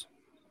yards.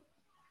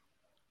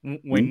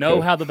 We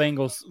know how the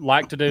Bengals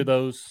like to do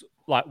those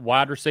like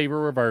wide receiver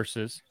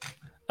reverses.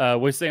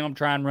 We've seen them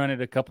try and run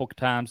it a couple of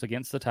times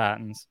against the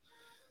Titans.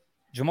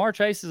 Ja'Marr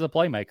Chase is a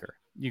playmaker.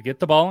 You get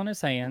the ball in his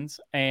hands,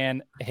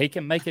 and he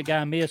can make a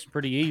guy miss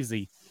pretty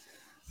easy.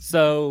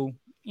 So,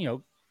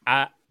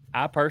 I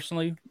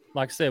personally,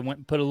 like I said, went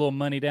and put a little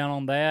money down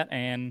on that,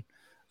 and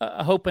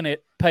hoping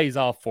it pays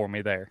off for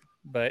me there.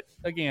 But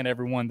again,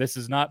 everyone, this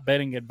is not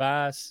betting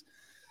advice.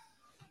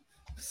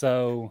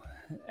 So,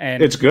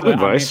 and it's good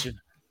advice.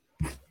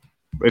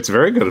 It's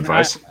very good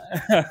advice.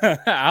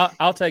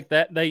 I'll take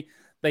that. They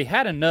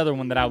had another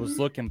one that I was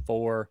looking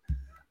for,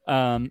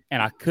 and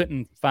I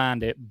couldn't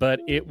find it,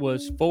 but it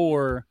was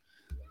for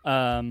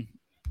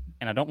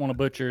and I don't want to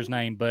butcher his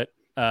name, but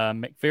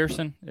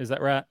McPherson, is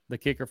that right? The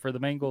kicker for the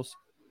Bengals.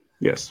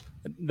 Yes.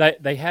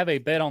 They have a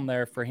bet on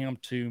there for him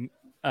to,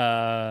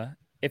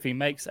 if he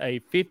makes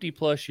a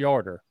 50-plus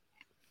yarder,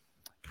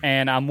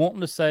 and I'm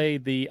wanting to say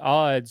the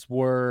odds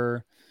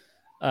were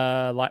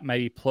like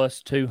maybe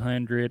plus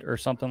 200 or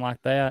something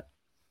like that.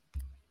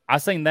 I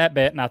seen that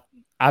bet, and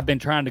I've been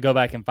trying to go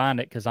back and find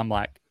it because I'm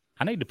like,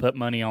 I need to put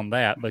money on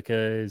that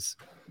because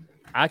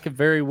I could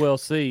very well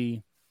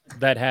see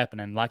that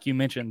happening. Like you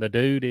mentioned, the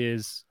dude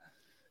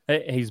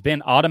he's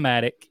been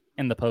automatic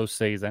in the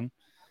postseason.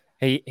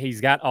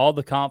 He's got all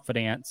the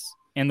confidence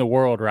in the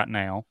world right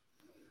now.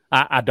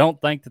 I don't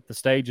think that the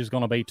stage is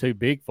going to be too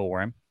big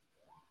for him.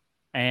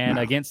 And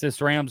against this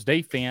Rams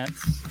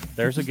defense,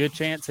 there's a good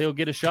chance he'll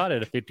get a shot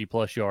at a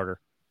 50-plus yarder.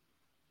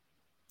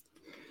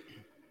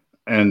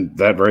 And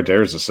that right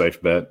there is a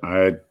safe bet.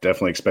 I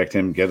definitely expect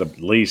him to get at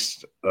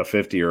least a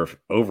 50 or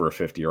over a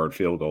 50-yard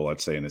field goal,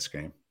 I'd say, in this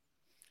game.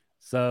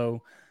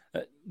 So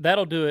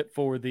that'll do it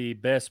for the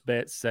best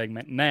bet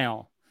segment.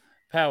 Now,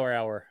 Power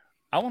Hour,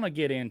 I want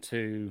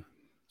to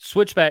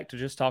switch back to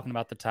just talking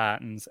about the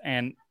Titans.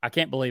 And I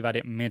can't believe I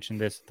didn't mention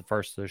this at the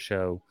first of the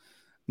show.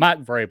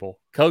 Mike Vrabel,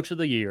 Coach of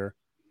the Year.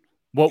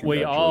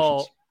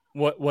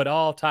 What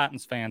all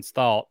Titans fans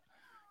thought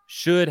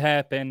should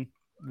happen,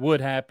 would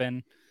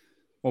happen.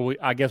 Well,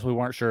 I guess we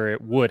weren't sure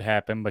it would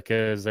happen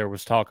because there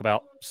was talk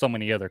about so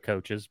many other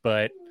coaches.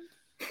 But,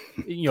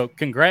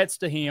 congrats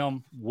to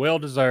him.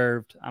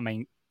 Well-deserved. I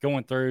mean,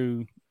 going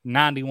through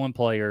 91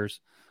 players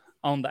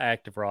on the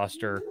active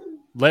roster,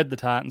 led the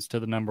Titans to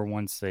the number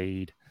 1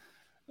 seed,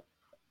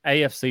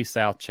 AFC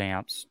South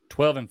champs,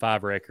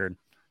 12-5 record.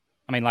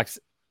 I mean, like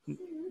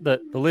the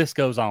list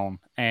goes on,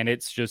 and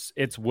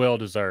it's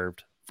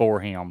well-deserved for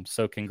him.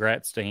 So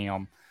congrats to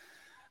him.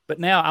 But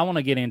now I want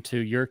to get into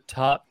your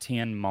top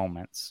 10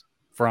 moments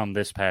from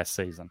this past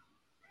season.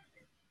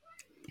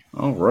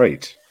 All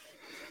right.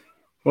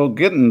 Well,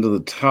 getting to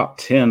the top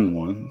 10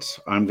 ones,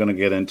 I'm going to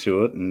get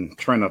into it and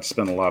try not to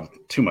spend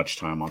too much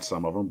time on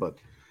some of them, but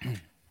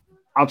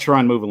I'll try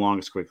and move along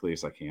as quickly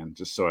as I can,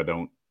 just so I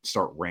don't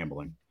start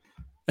rambling.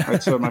 All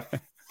right, so my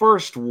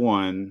first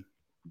one,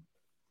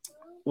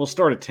 we'll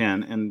start at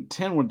 10, and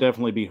 10 would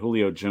definitely be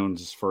Julio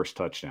Jones' first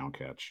touchdown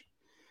catch.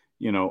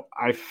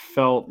 I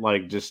felt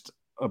like just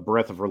a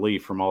breath of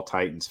relief from all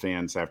Titans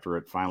fans after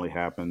it finally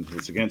happened. It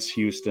was against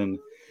Houston,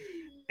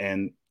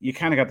 and you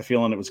kind of got the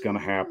feeling it was going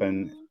to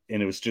happen,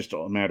 and it was just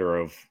a matter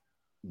of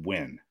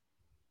when.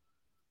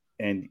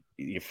 And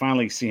you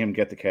finally see him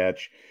get the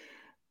catch.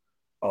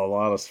 A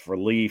lot of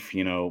relief,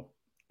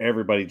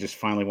 everybody just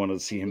finally wanted to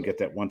see him get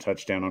that one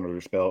touchdown under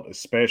his belt,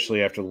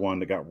 especially after the one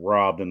that got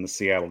robbed in the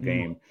Seattle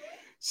game.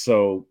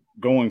 So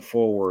going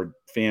forward,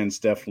 fans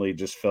definitely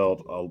just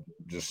felt a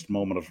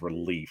moment of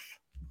relief.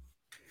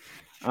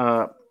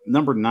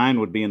 Number 9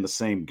 would be in the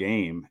same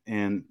game,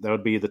 and that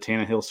would be the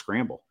Tannehill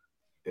scramble.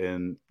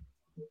 And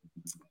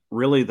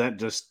really that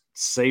just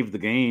saved the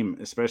game,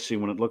 especially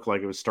when it looked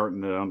like it was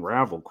starting to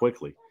unravel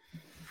quickly.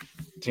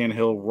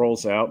 Tannehill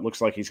rolls out,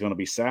 looks like he's going to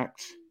be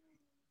sacked.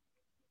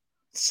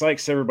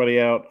 Psychs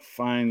everybody out,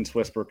 finds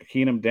Westbrook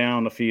Keenum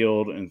down the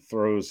field and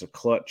throws a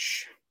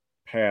clutch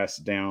pass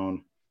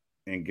down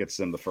and gets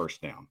them the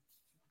first down.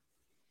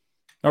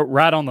 Oh,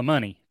 right on the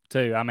money,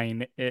 too. I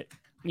mean, it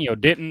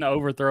didn't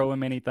overthrow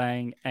him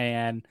anything.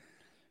 And,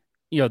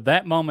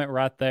 that moment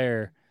right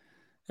there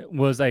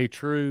was a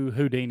true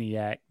Houdini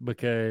act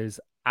because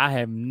I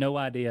have no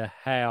idea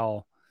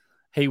how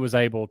he was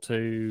able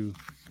to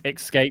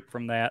escape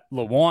from that.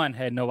 Lewan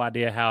had no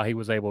idea how he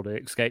was able to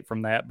escape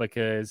from that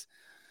because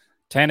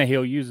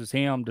Tannehill uses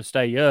him to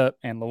stay up,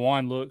 and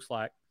Lewan looks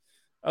like,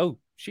 oh,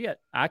 shit,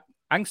 I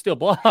can still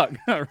block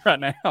right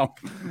now.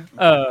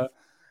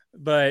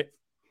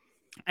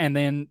 And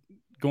then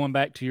going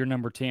back to your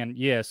number 10,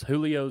 yes,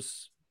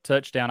 Julio's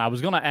touchdown. I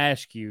was going to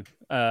ask you,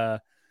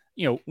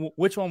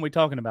 which one are we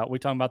talking about? We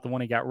talking about the one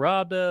he got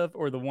robbed of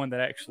or the one that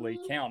actually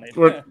counted?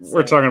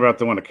 We're talking about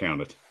the one that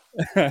counted.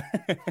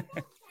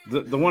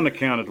 The one that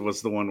counted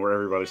was the one where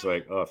everybody's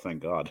like, oh,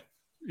 thank God.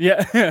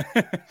 Yeah,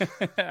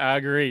 I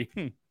agree.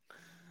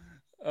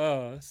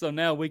 So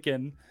now we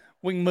can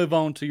move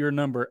on to your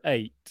number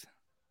 8.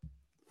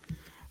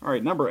 All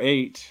right, number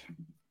 8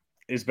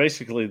 is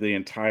basically the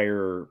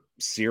entire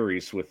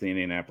series with the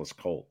Indianapolis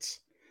Colts.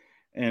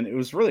 And it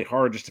was really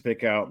hard just to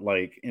pick out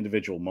like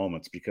individual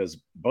moments because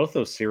both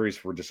those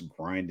series were just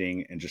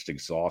grinding and just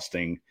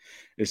exhausting,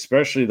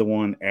 especially the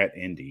one at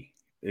Indy.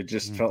 It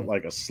just felt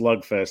like a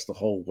slugfest the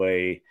whole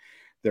way.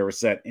 There was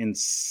that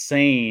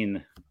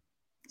insane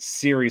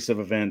series of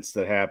events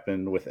that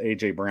happened with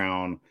A.J.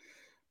 Brown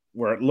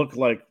where it looked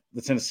like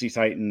the Tennessee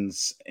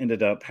Titans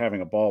ended up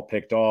having a ball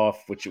picked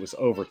off, which it was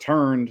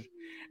overturned,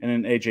 and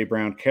then A.J.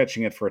 Brown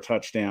catching it for a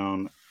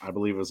touchdown. I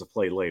believe it was a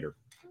play later.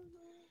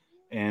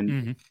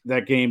 And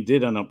that game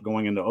did end up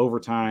going into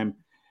overtime,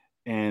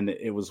 and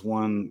it was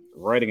won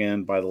right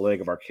again by the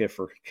leg of our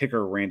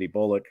kicker Randy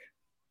Bullock.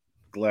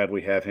 Glad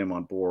we have him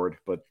on board.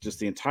 But just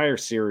the entire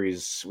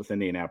series with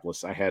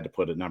Indianapolis, I had to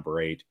put at number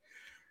 8.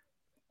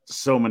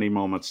 So many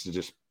moments to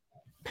just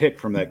pick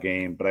from that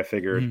game, but I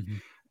figured Mm-hmm.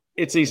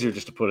 it's easier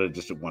just to put it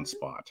just at one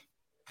spot.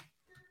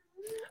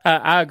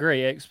 I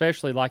agree,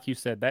 especially like you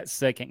said, that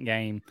second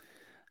game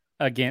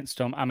against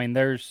them. I mean,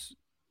 there's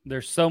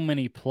so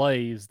many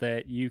plays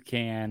that you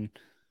can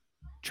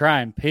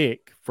try and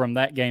pick from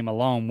that game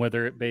alone,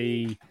 whether it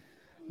be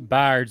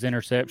Byard's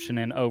interception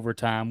in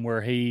overtime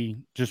where he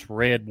just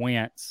read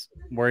Wentz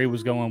where he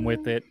was going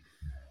with it.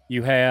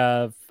 You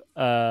have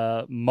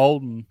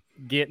Molden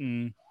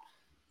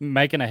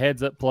making a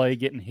heads up play,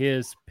 getting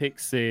his pick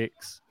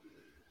six.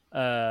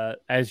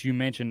 As you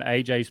mentioned,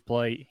 AJ's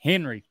play,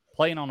 Henry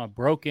playing on a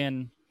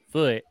broken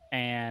foot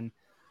and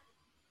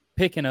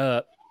picking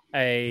up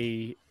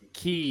a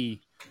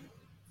key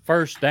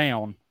first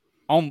down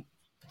on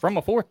from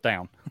a fourth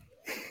down.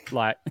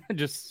 Like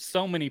just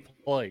so many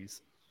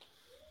plays.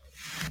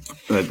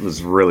 It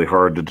was really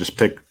hard to just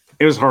pick.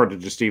 It was hard to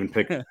just even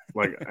pick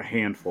like a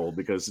handful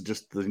because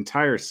just the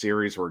entire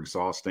series were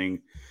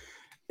exhausting.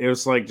 It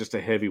was like just a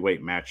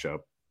heavyweight matchup.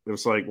 It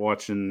was like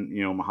watching,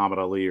 Muhammad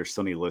Ali or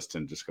Sonny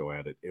Liston just go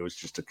at it. It was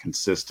just a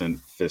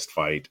consistent fist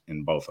fight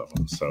in both of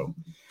them. So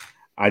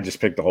I just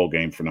picked the whole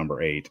game for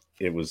number 8.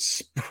 It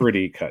was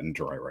pretty cut and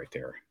dry right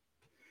there.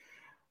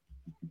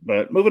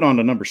 But moving on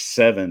to number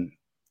 7,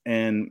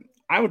 and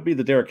I would be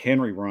the Derrick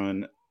Henry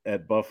run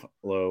at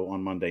Buffalo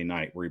on Monday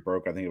night where he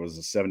broke, I think it was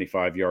a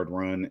 75-yard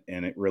run,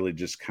 and it really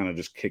just kind of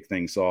just kicked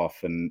things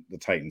off in the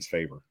Titans'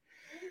 favor.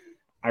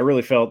 I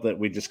really felt that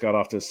we just got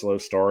off to a slow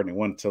start, and it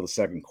went until the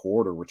second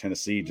quarter where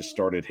Tennessee just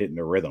started hitting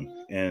their rhythm.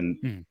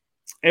 And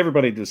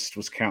everybody just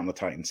was counting the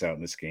Titans out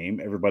in this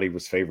game. Everybody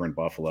was favoring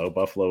Buffalo.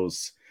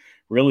 Buffalo's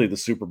really the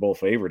Super Bowl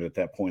favorite at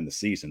that point in the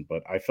season.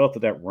 But I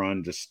felt that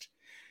run just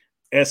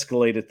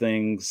escalated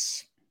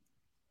things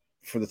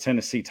for the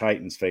Tennessee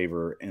Titans'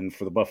 favor, and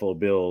for the Buffalo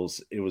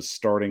Bills, it was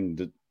starting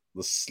the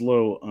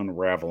slow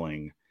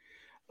unraveling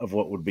of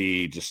what would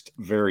be just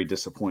very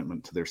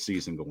disappointment to their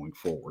season going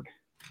forward.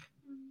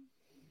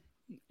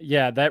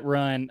 Yeah, that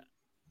run,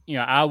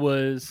 I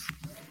was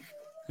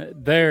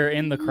there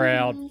in the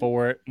crowd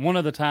for it. One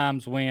of the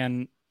times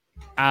when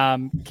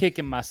I'm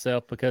kicking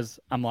myself because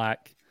I'm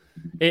like,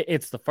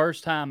 it's the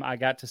first time I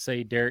got to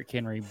see Derrick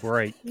Henry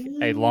break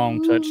a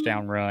long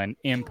touchdown run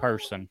in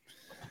person.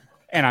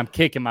 And I'm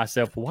kicking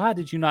myself. Why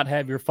did you not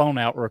have your phone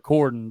out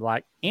recording?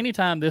 Like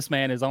anytime this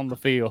man is on the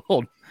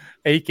field,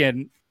 he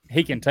can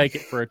take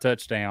it for a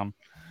touchdown.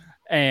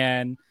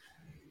 And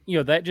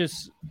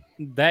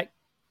that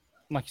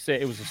like you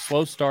said, it was a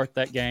slow start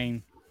that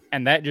game,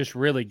 and that just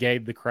really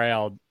gave the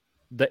crowd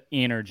the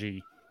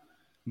energy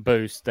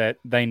boost that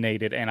they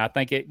needed. And I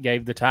think it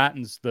gave the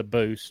Titans the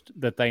boost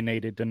that they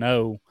needed to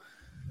know,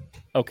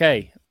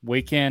 okay,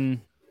 we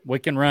can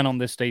run on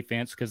this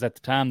defense, because at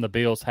the time the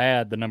Bills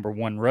had the number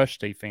 1 rush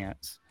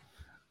defense,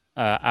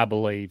 I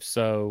believe.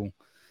 So,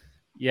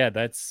 yeah,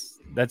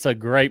 that's a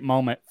great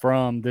moment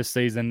from this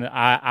season.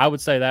 I would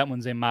say that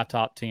one's in my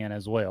top 10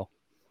 as well.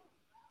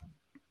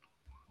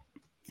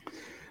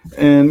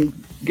 And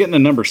getting to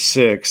number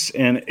 6,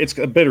 and it's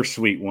a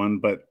bittersweet one,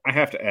 but I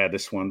have to add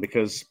this one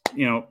because,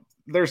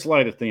 there's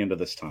light at the end of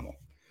this tunnel.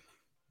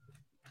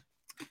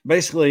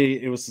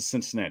 Basically, it was the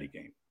Cincinnati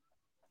game,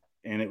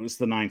 and it was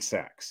the 9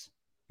 sacks.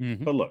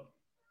 Mm-hmm. But look,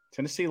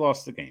 Tennessee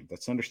lost the game.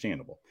 That's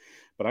understandable.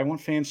 But I want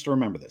fans to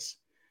remember this.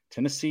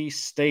 Tennessee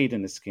stayed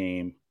in this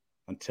game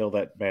until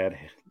that bad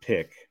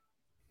pick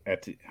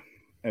at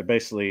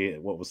basically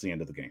what was the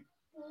end of the game.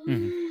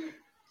 Mm-hmm.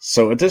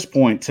 So at this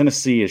point,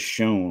 Tennessee has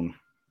shown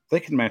they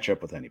can match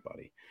up with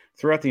anybody.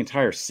 Throughout the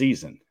entire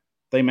season,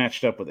 they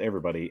matched up with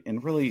everybody.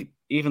 And really,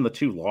 even the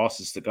 2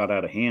 losses that got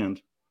out of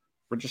hand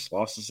were just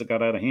losses that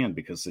got out of hand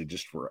because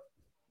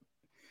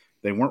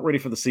they weren't ready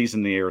for the season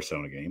in the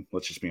Arizona game.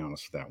 Let's just be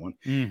honest with that one.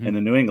 Mm-hmm. In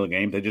the New England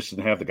game, they just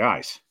didn't have the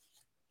guys.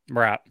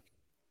 Right.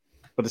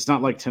 But it's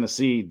not like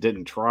Tennessee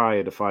didn't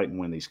try to fight and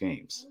win these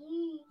games.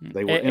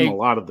 They were in a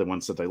lot of the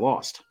ones that they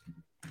lost.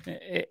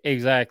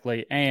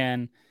 Exactly.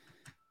 And,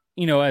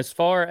 as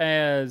far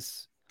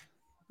as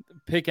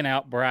picking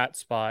out bright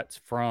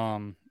spots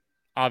from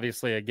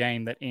obviously a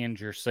game that ends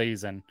your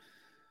season,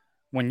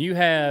 when you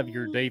have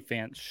your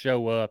defense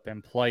show up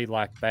and play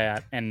like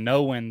that, and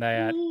knowing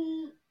that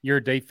your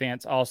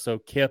defense also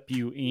kept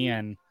you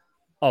in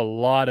a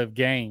lot of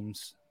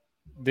games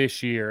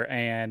this year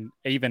and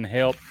even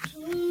helped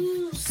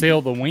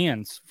seal the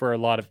wins for a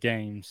lot of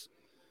games,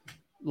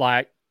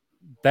 like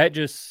that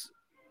just,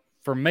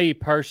 for me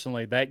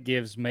personally, that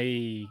gives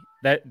me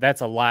that's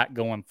a lot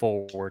going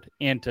forward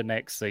into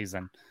next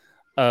season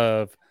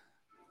of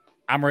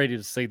I'm ready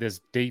to see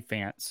this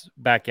defense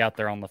back out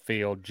there on the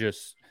field,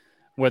 just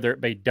whether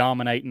it be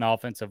dominating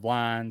offensive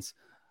lines.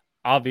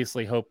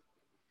 Obviously hope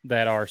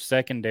that our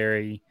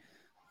secondary,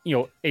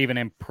 even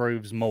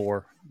improves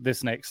more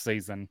this next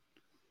season.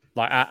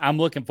 Like I'm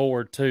looking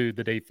forward to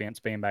the defense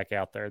being back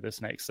out there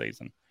this next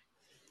season.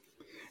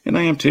 And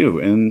I am too.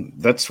 And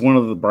that's one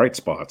of the bright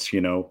spots,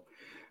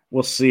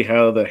 We'll see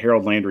how the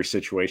Harold Landry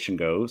situation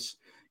goes.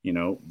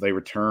 They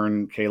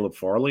return Caleb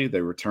Farley.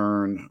 They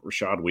return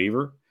Rashad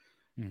Weaver.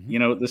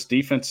 Mm-hmm. This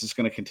defense is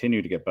going to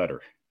continue to get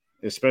better,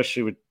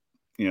 especially with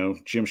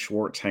Jim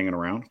Schwartz hanging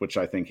around, which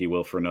I think he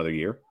will for another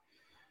year,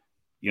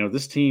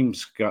 this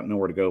team's got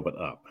nowhere to go but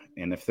up.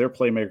 And if their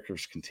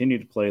playmakers continue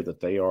to play that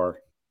they are,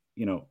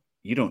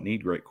 you don't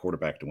need great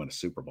quarterback to win a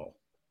Super Bowl.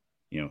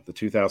 The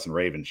 2000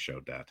 Ravens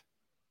showed that.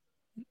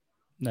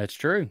 That's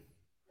true.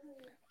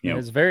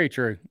 It's very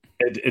true.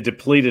 It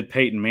depleted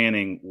Peyton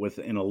Manning with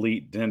an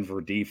elite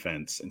Denver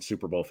defense in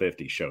Super Bowl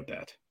 50 showed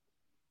that.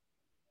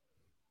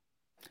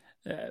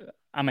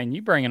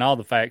 You bringing all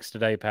the facts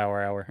today,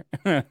 Power Hour.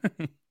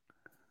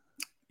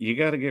 You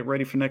got to get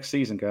ready for next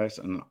season, guys.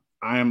 And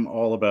I'm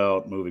all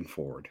about moving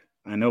forward.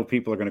 I know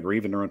people are going to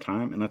grieve in their own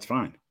time, and that's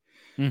fine.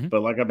 Mm-hmm.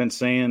 But like I've been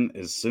saying,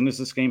 as soon as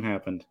this game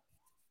happened,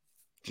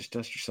 just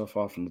dust yourself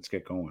off and let's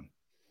get going.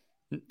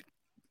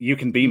 You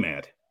can be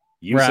mad.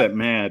 Use that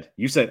mad.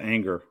 Use that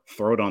anger.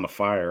 Throw it on the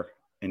fire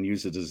and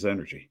use it as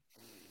energy.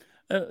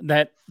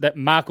 That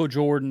Michael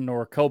Jordan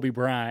or Kobe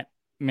Bryant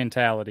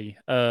mentality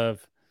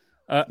of,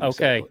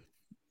 okay,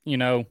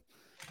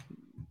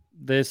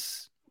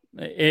 this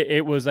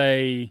it was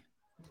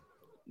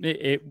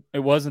it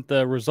wasn't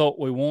the result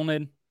we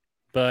wanted,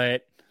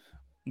 but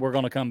we're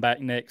going to come back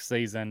next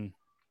season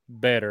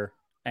better,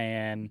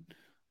 and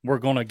we're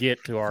going to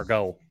get to our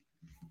goal.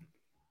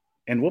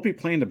 And we'll be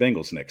playing the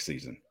Bengals next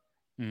season.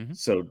 Mm-hmm.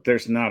 So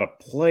there's not a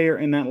player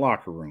in that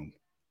locker room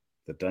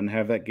that doesn't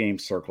have that game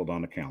circled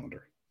on the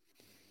calendar.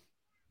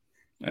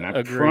 And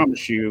I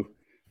promise you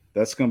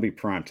that's going to be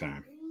prime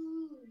time.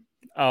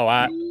 Oh,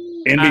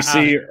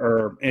 NBC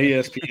or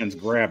ESPN's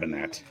grabbing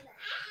that.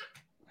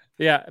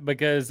 Yeah,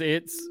 because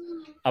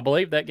I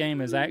believe that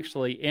game is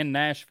actually in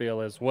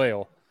Nashville as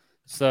well.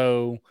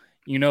 So,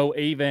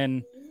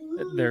 even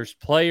there's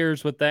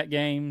players with that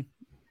game.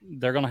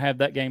 They're going to have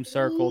that game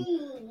circled.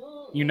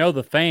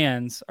 The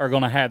fans are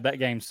going to have that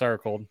game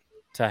circled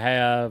to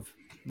have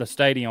the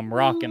stadium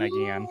rocking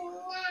again.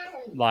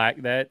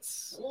 Like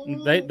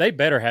they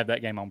better have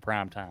that game on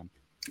prime time.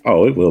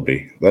 Oh, it will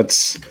be.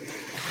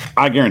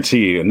 I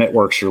guarantee you,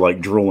 networks are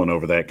like drooling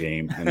over that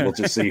game, and we'll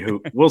just see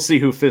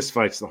who fist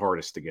fights the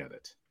hardest to get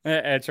it.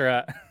 That's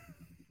right.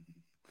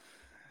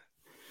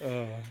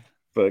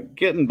 But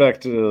getting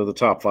back to the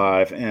top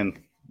 5, and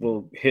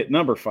we'll hit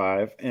number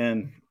 5,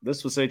 and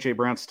this was A.J.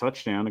 Brown's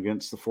touchdown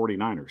against the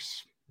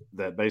 49ers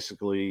that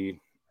basically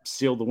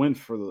sealed the win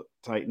for the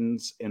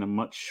Titans in a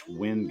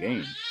much-win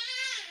game.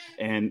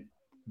 And,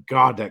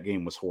 God, that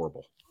game was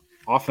horrible.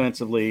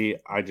 Offensively,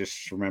 I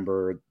just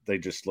remember they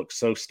just looked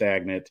so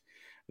stagnant.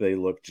 They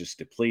looked just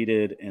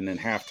depleted, and then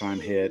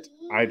halftime hit.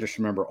 I just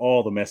remember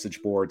all the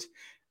message boards.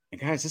 And,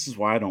 guys, this is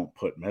why I don't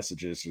put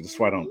messages, or this is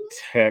why I don't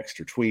text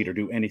or tweet or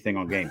do anything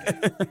on game day.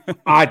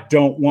 I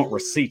don't want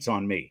receipts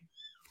on me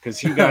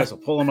because you guys will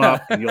pull them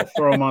up and you'll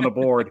throw them on the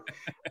board.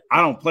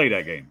 I don't play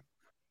that game.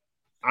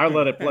 I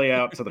let it play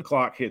out till the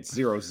clock hits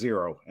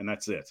 0-0, and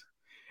that's it.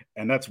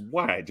 And that's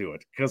why I do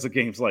it, because of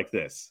games like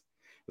this.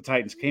 The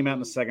Titans came out in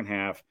the second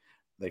half.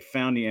 They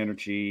found the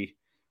energy.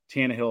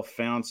 Tannehill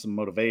found some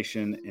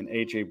motivation, and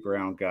A.J.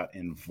 Brown got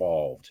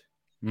involved.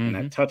 Mm-hmm. And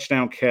that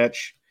touchdown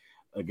catch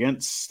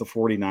against the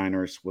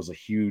 49ers was a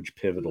huge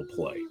pivotal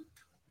play.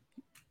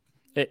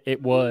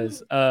 It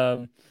was.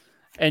 And,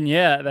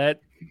 yeah,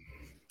 that,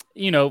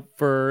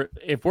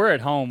 if we're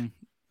at home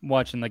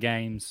watching the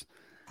games,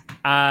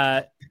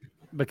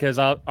 because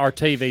our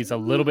TV's a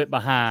little bit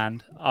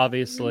behind,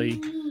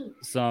 obviously,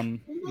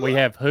 we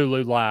have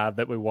Hulu Live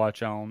that we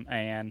watch on,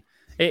 and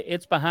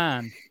it's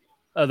behind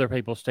other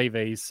people's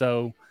TVs.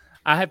 So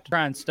I have to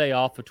try and stay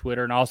off of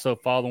Twitter and also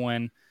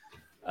following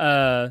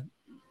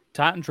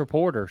Titans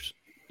reporters.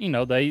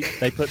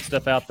 They put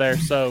stuff out there.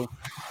 So,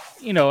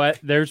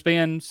 there's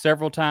been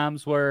several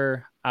times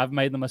where I've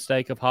made the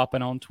mistake of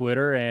hopping on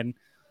Twitter and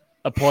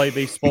a play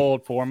be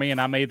spoiled for me,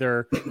 and I'm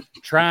either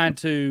trying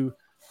to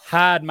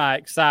hide my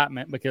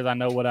excitement because I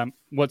know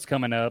what's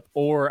coming up,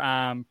 or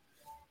I'm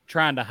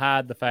trying to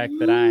hide the fact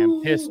that I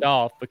am pissed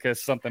off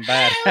because something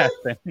bad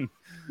happened.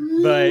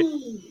 But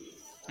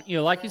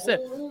like you said,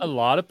 a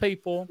lot of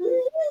people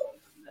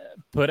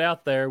put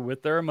out there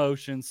with their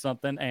emotions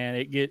something, and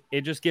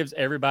it just gives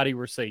everybody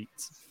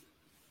receipts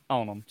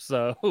on them.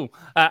 So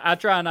I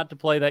try not to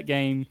play that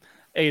game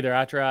either.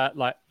 I try,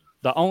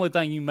 the only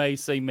thing you may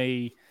see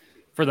me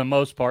for the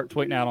most part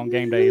tweeting out on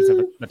game day is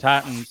if the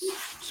Titans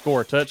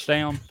score a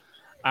touchdown,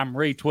 I'm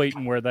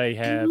retweeting where they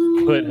have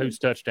put whose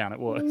touchdown it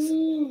was.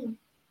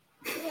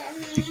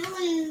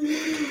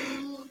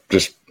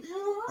 Just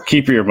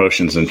keep your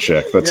emotions in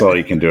check. That's all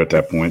you can do at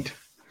that point.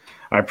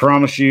 I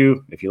promise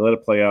you, if you let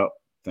it play out,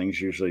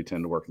 things usually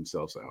tend to work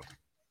themselves out.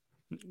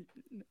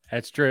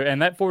 That's true.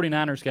 And that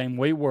 49ers game,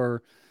 we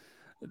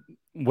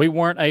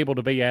weren't able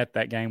to be at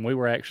that game. We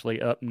were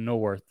actually up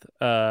north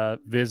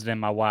visiting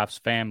my wife's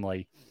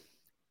family.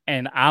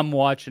 And I'm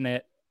watching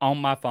it on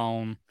my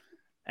phone.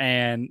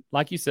 And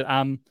like you said,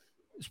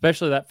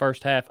 especially that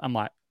first half, I'm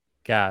like,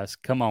 guys,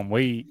 come on.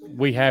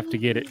 We have to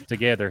get it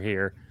together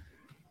here.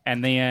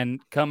 And then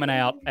coming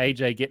out,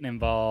 AJ getting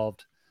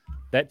involved,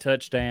 that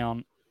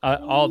touchdown,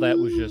 all that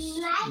was just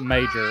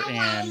major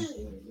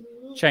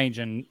in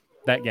changing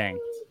that game.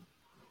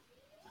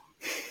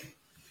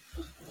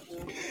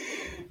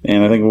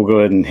 And I think we'll go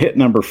ahead and hit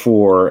number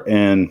 4,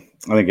 and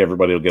I think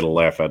everybody will get a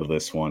laugh out of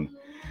this one.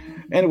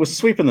 And it was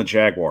sweeping the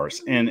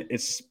Jaguars, and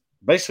it's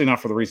basically not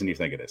for the reason you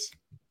think it is.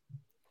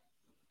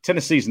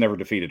 Tennessee's never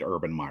defeated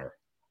Urban Meyer,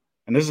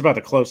 and this is about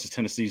the closest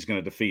Tennessee's going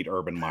to defeat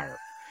Urban Meyer.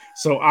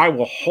 So I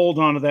will hold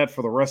on to that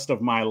for the rest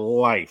of my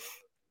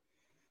life.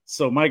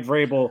 So Mike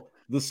Vrabel,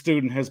 the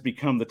student, has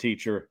become the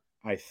teacher.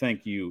 I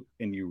thank you,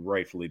 and you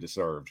rightfully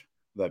deserved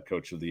that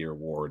Coach of the Year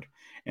award,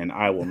 and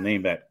I will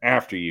name that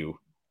after you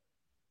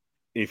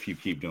if you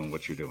keep doing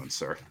what you're doing,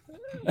 sir.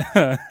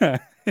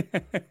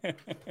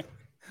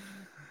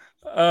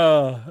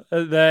 Oh,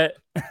 that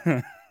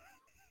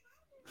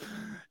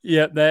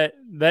yeah,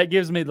 that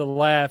gives me the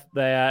laugh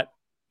that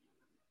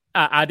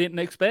I didn't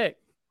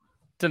expect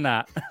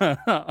tonight.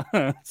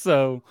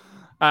 So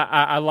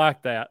I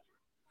like that.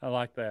 I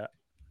like that.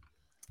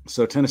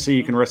 So Tennessee,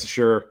 you can rest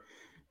assured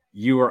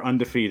you are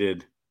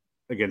undefeated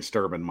against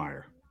Urban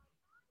Meyer.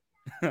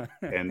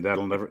 And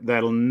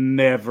that'll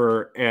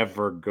never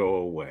ever go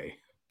away.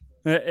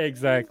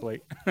 Exactly.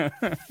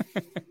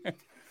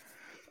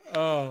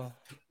 Oh.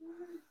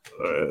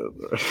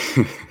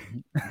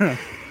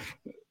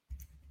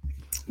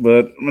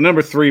 But my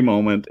number 3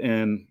 moment,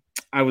 and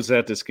I was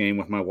at this game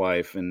with my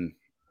wife, and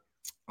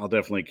I'll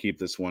definitely keep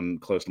this one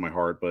close to my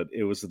heart, but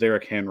it was the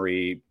Derrick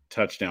Henry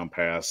touchdown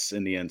pass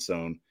in the end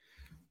zone.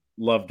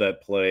 Loved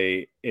that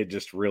play. It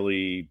just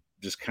really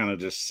kind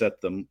of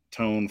set the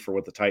tone for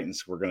what the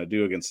Titans were going to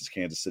do against the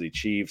Kansas City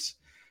Chiefs.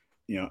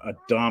 A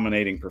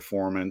dominating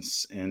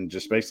performance, and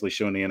just basically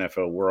showing the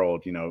NFL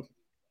world,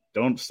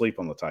 don't sleep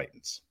on the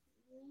Titans.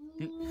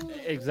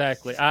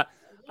 Exactly. I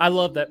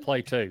love that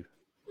play too,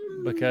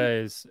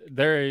 because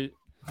it's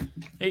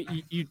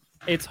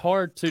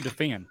hard to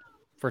defend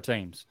for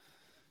teams,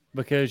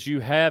 because you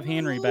have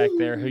Henry back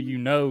there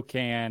who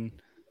can,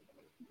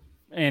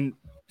 and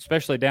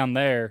especially down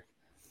there,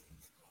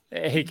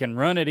 he can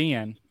run it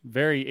in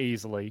very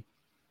easily,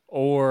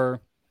 or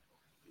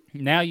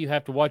now you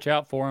have to watch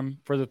out for him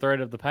for the threat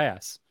of the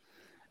pass.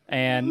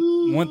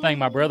 And one thing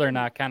my brother and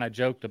I kind of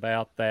joked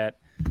about that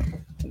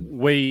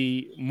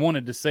we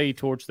wanted to see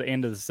towards the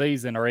end of the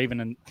season, or even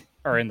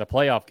in the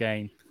playoff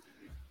game,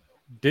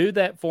 do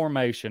that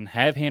formation,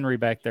 have Henry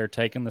back there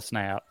taking the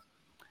snap,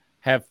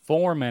 have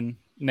Foreman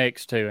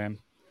next to him,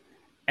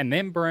 and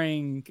then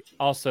bring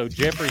also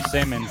Jeffrey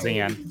Simmons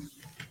in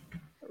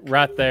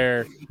right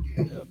there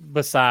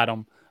beside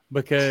him,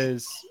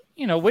 because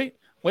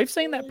we've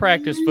seen that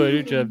practice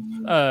footage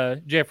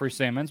of Jeffrey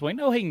Simmons. We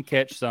know he can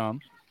catch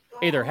some.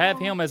 Either have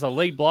him as a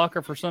lead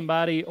blocker for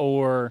somebody,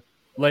 or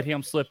let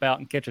him slip out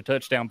and catch a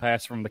touchdown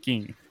pass from the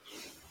king.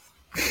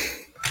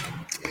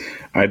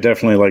 I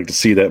definitely like to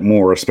see that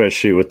more,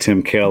 especially with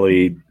Tim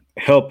Kelly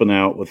helping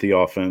out with the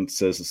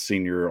offense as a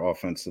senior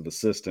offensive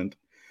assistant,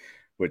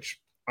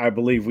 which I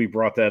believe we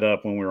brought that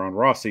up when we were on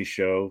Rossi's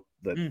show,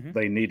 that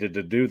they needed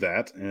to do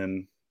that.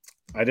 And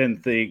I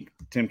didn't think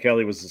Tim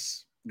Kelly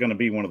was going to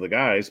be one of the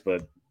guys,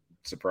 but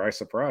surprise,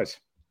 surprise.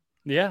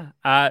 Yeah,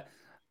 I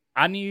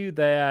knew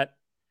that.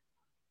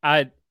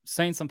 I'd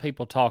seen some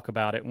people talk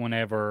about it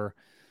whenever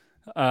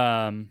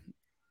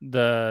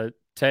the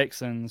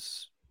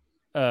Texans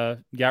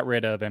got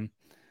rid of him,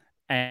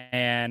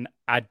 and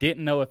I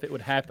didn't know if it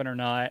would happen or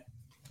not.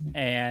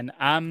 And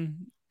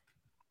I'm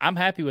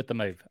happy with the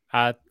move.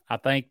 I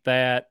think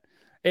that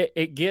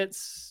it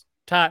gets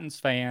Titans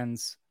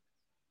fans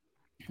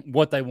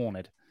what they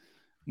wanted.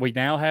 We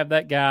now have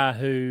that guy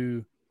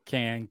who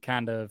can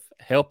kind of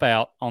help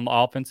out on the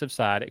offensive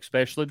side,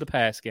 especially the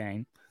pass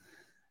game.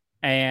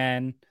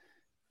 And,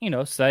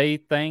 say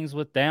things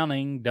with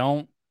Downing,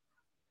 don't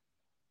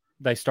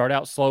they start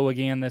out slow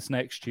again this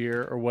next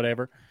year or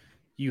whatever.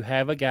 You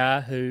have a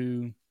guy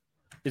who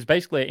is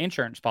basically an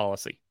insurance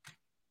policy.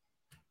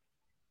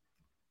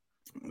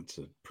 It's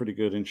a pretty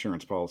good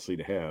insurance policy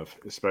to have,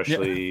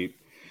 especially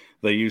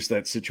they use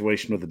that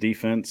situation with the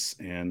defense,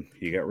 and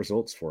you got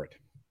results for it.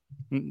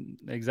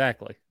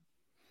 Exactly.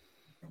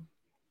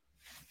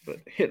 But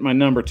hit my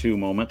number 2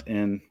 moment,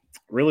 and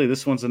really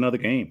this one's another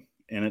game,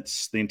 and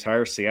it's the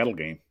entire Seattle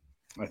game.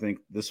 I think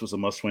this was a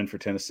must-win for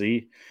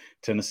Tennessee.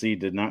 Tennessee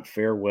did not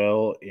fare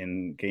well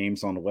in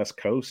games on the West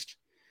Coast,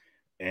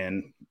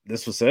 and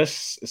this was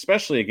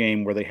especially a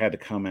game where they had to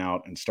come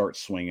out and start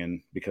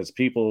swinging, because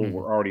people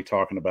were already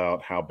talking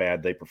about how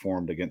bad they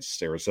performed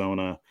against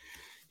Arizona.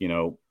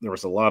 There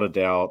was a lot of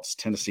doubts.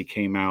 Tennessee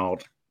came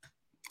out,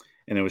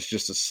 and it was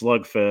just a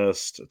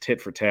slugfest, a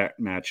tit-for-tat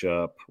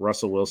matchup.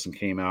 Russell Wilson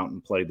came out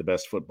and played the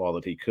best football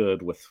that he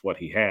could with what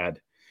he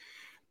had.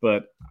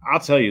 But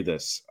I'll tell you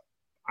this.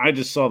 I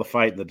just saw the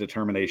fight and the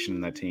determination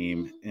in that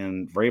team,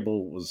 and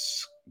Vrabel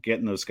was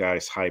getting those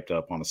guys hyped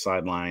up on the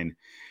sideline.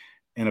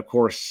 And, of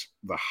course,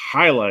 the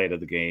highlight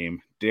of the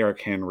game,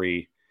 Derrick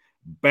Henry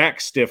back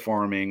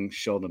stiff-arming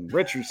Sheldon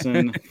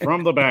Richardson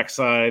from the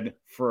backside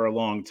for a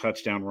long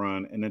touchdown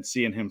run, and then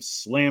seeing him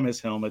slam his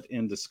helmet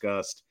in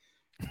disgust.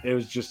 It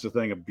was just a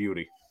thing of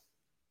beauty.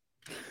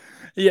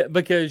 Yeah,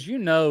 because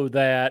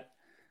that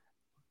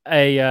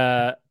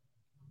a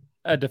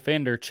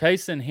defender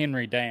chasing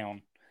Henry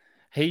down,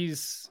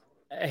 he's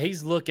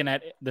he's looking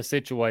at the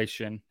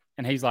situation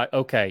and he's like,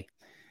 okay,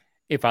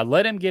 if I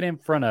let him get in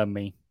front of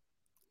me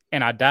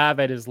and I dive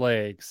at his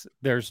legs,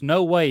 there's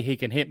no way he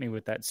can hit me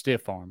with that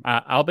stiff arm.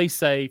 I'll be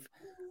safe.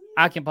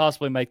 I can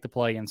possibly make the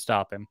play and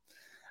stop him.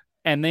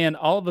 And then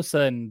all of a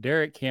sudden,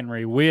 Derrick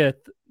Henry, with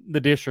the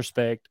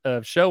disrespect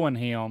of showing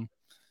him,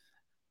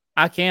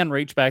 I can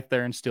reach back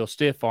there and still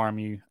stiff arm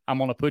you. I'm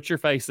going to put your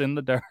face in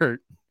the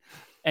dirt,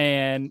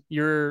 and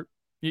you're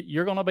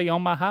going to be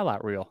on my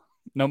highlight reel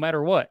no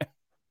matter what.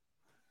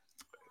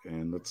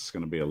 And it's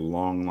going to be a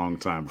long, long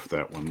time if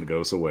that one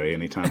goes away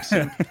anytime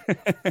soon.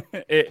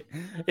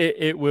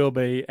 It will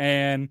be.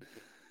 And,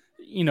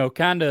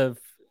 kind of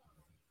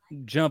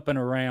jumping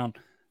around,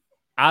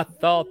 I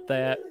thought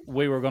that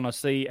we were going to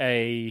see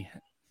a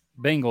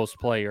Bengals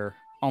player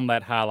on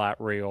that highlight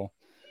reel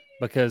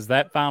because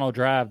that final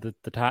drive that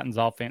the Titans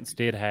offense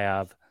did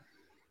have,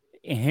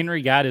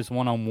 Henry got his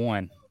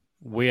one-on-one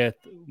with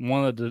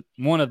one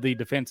of the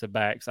defensive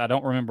backs. I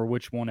don't remember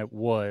which one it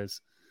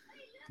was,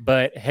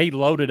 but he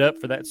loaded up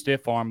for that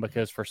stiff arm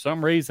because for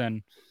some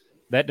reason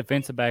that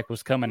defensive back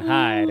was coming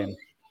high at him.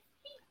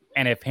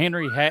 And if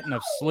Henry hadn't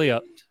have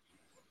slipped,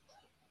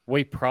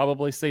 we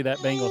probably see that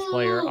Bengals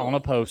player on a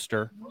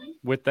poster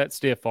with that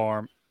stiff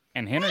arm,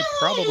 and Henry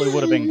probably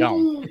would have been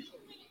gone.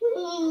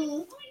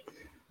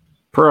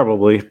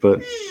 Probably, but,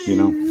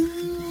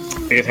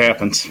 it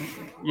happens.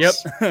 Yep.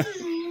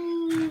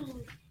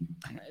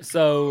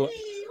 So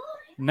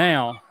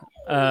now,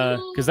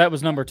 because that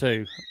was number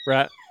 2,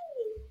 right?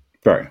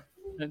 Right.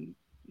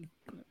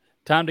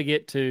 Time to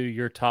get to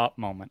your top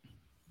moment.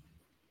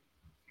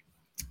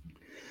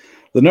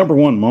 The number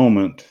one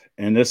moment,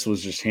 and this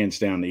was just hands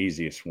down the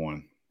easiest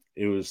one,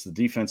 it was the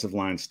defensive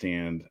line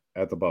stand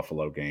at the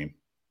Buffalo game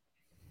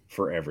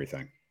for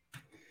everything.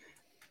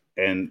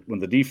 And when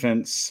the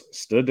defense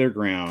stood their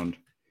ground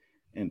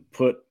and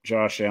put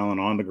Josh Allen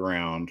on the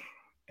ground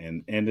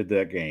and ended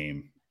that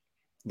game,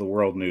 the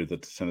world knew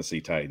that the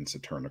Tennessee Titans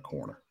had turned a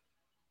corner.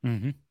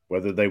 Mm-hmm.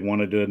 Whether they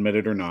wanted to admit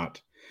it or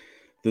not,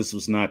 this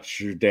was not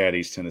your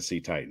daddy's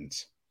Tennessee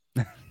Titans.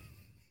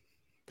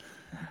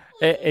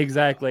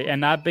 Exactly.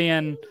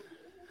 And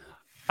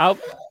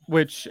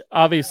which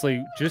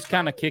obviously just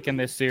kind of kicking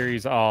this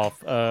series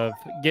off of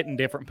getting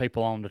different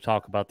people on to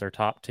talk about their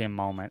top 10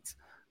 moments.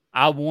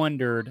 I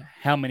wondered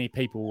how many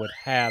people would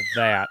have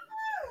that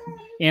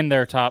in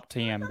their top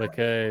 10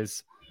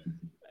 because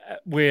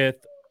I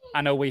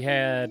know we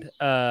had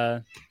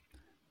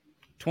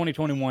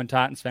 2021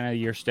 Titans Fan of the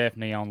Year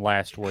Stephanie on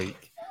last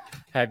week,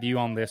 have you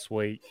on this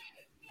week.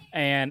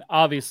 And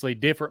obviously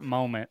different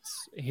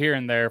moments here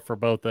and there for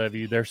both of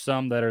you. There's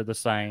some that are the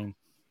same.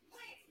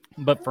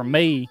 But for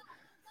me,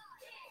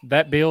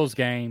 that Bills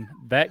game,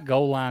 that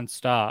goal line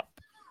stop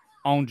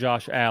on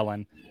Josh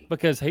Allen,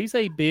 because he's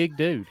a big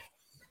dude.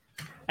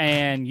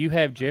 And you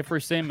have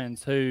Jeffrey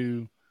Simmons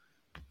who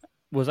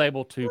was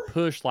able to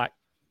push like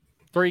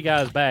 3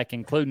 guys back,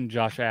 including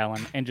Josh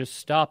Allen, and just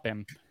stop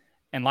him.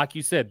 And like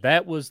you said,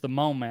 that was the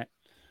moment,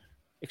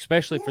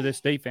 especially for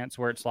this defense,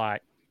 where it's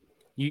like,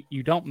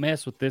 you don't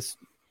mess with this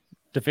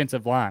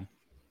defensive line.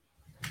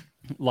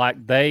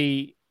 Like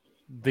the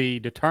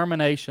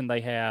determination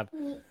they have,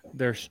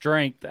 their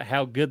strength,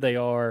 how good they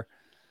are,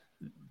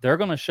 they're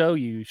going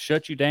to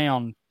shut you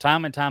down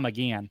time and time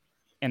again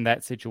in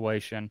that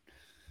situation.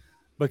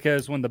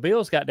 Because when the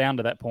Bills got down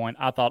to that point,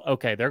 I thought,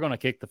 okay, they're going to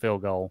kick the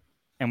field goal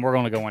and we're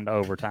going to go into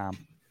overtime.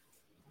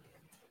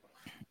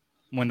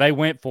 When they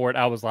went for it,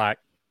 I was like,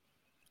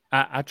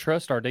 I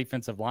trust our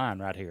defensive line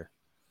right here.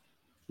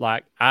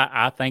 Like,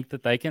 I think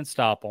that they can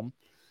stop them,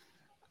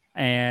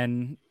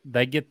 and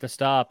they get the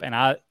stop. And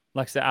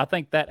like I said, I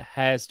think that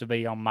has to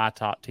be on my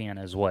top 10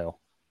 as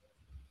well.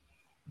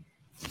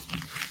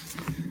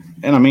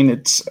 And I mean,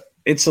 it's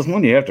the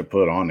one you have to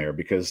put on there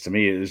because to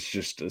me, it's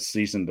just a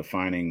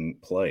season-defining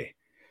play.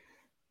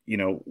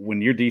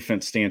 When your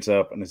defense stands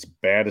up, and as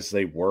bad as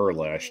they were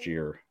last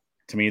year,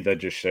 to me, that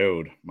just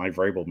showed Mike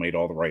Vrabel made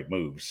all the right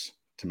moves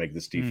to make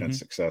this defense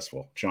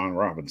successful. John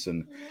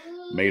Robinson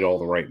made all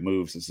the right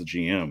moves as the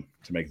GM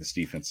to make this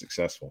defense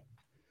successful.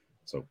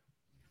 So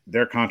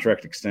their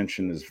contract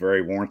extension is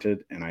very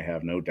warranted, and I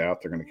have no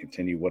doubt they're going to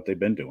continue what they've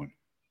been doing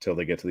until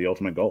they get to the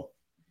ultimate goal.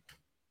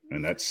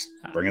 And that's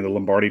bringing the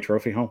Lombardi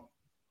Trophy home.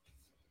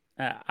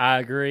 I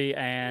agree.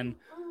 And,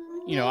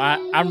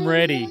 I'm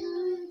ready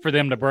for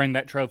them to bring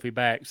that trophy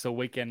back so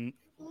we can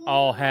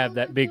all have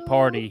that big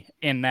party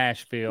in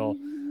Nashville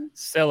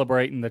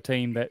celebrating the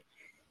team,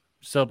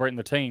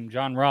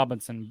 John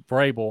Robinson,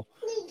 Vrabel,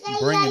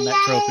 bringing that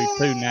trophy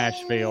to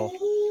Nashville.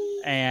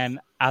 And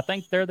I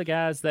think they're the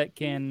guys that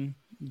can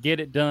get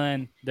it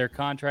done. Their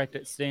contract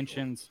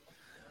extensions,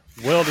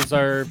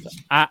 well-deserved.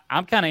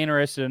 I'm kind of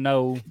interested to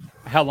know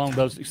how long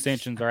those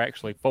extensions are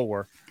actually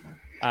for.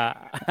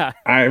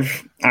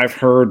 I've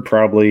heard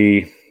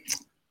probably,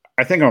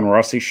 I think on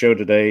Rossi's show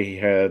today, he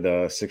had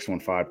a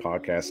 615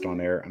 podcast on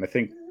there. And I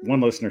think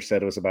one listener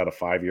said it was about a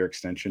 5-year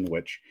extension,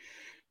 which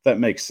that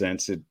makes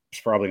sense.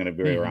 It's probably going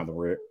to be around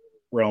the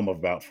realm of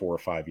about 4 or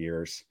 5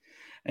 years.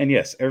 And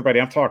yes, everybody,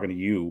 I'm talking to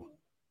you.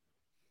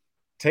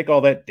 take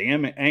all that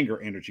damn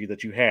anger energy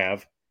that you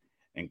have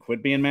and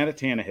quit being mad at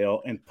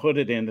Tannehill and put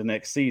it into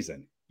next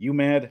season. You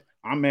mad?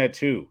 I'm mad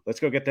too. Let's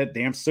go get that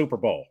damn Super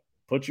Bowl.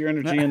 Put your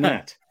energy in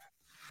that.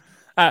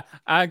 I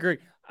agree.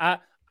 I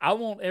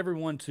want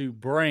everyone to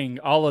bring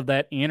all of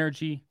that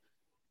energy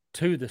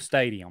to the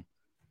stadium.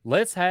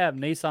 Let's have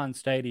Nissan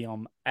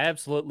Stadium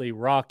absolutely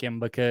rocking,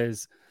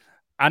 because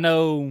I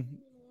know,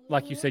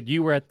 like you said,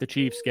 you were at the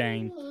Chiefs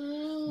game.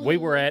 We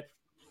were at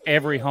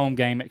every home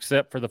game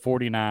except for the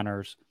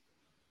 49ers.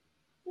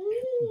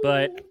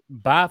 But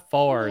by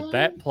far,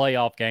 that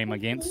playoff game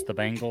against the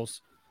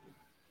Bengals,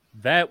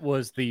 that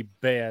was the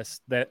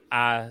best that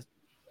I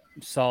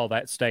saw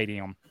that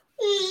stadium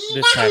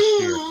this past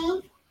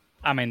year.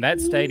 I mean, that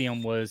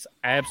stadium was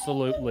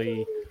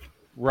absolutely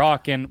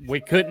rocking. We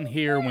couldn't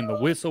hear when the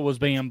whistle was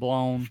being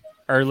blown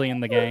early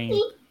in the game.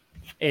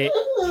 It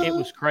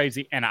was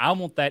crazy, and I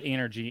want that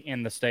energy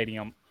in the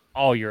stadium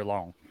all year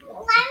long.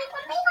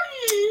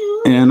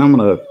 And I'm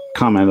going to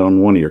comment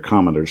on one of your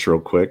commenters real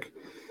quick.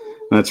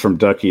 That's from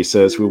Ducky. He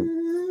says, we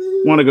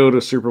want to go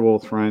to Super Bowl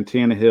with Ryan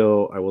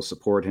Tannehill. I will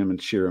support him and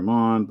cheer him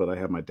on, but I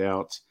have my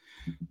doubts.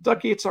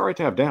 Ducky, it's all right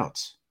to have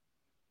doubts.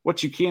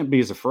 What you can't be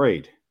is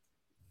afraid.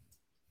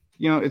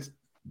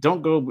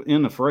 Don't go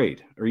in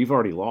afraid, or you've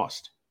already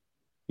lost.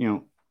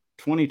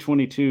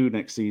 2022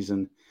 next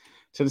season,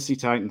 Tennessee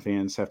Titan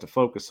fans have to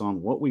focus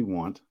on what we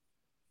want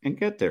and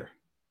get there.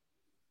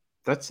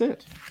 That's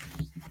it.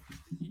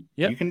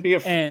 Yep. You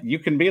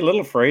can be a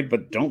little afraid,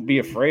 but don't be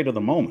afraid of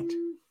the moment.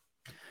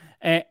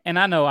 And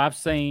I know I've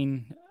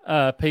seen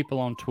people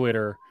on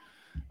Twitter,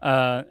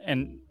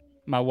 and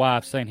my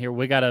wife saying here,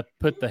 we got to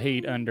put the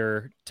heat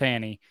under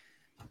Tanny.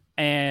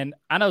 And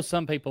I know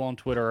some people on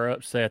Twitter are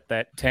upset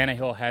that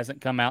Tannehill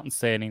hasn't come out and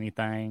said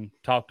anything,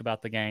 talked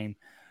about the game.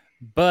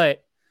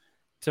 But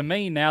to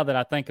me, now that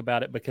I think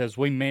about it, because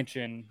we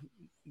mentioned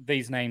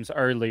these names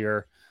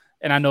earlier,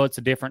 and I know it's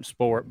a different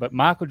sport, but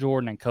Michael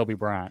Jordan and Kobe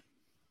Bryant,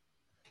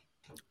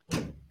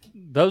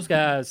 those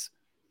guys,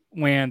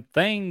 when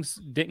things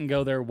didn't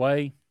go their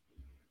way,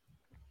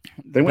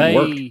 they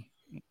went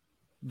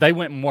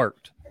and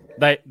worked.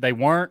 They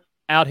weren't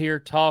out here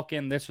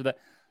talking this or that.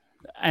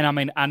 And I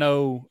mean, I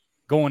know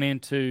going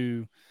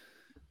into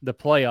the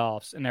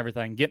playoffs and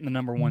everything, getting the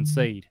number one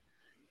seed,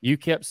 you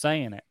kept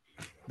saying it.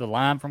 The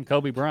line from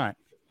Kobe Bryant,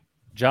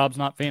 job's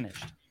not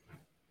finished.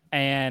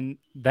 And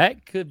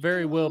that could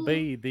very well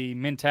be the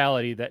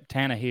mentality that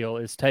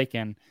Tannehill is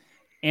taking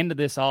into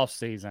this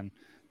offseason.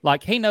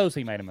 Like, he knows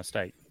he made a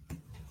mistake.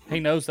 He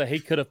knows that he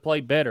could have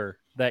played better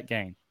that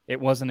game. It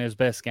wasn't his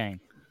best game.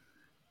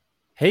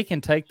 He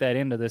can take that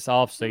into this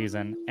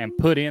offseason and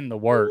put in the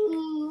work.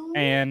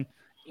 And,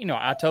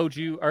 I told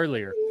you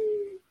earlier,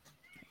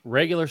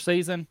 regular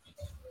season,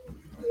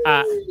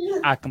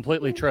 I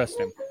completely trust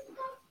him.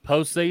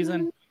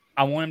 Postseason,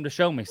 I want him to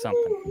show me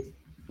something.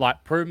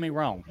 Like, prove me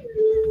wrong.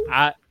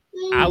 I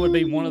would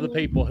be one of the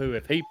people who,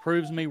 if he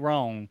proves me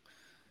wrong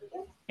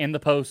in the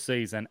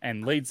postseason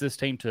and leads this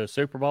team to a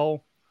Super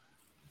Bowl,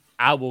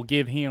 I will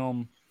give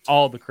him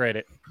all the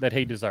credit that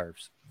he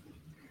deserves.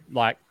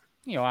 Like,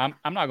 I'm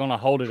not going to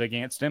hold it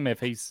against him if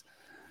he's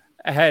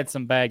had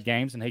some bad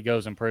games and he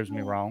goes and proves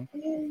me wrong.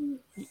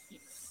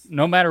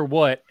 No matter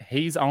what,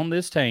 he's on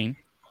this team.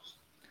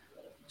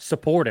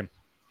 Support him.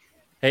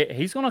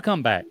 He's going to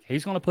come back.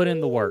 He's going to put in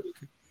the work.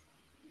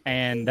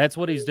 And that's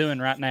what he's doing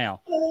right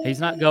now. He's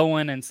not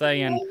going and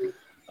saying,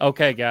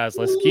 okay, guys,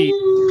 let's keep,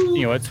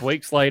 it's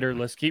weeks later.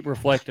 Let's keep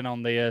reflecting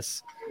on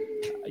this.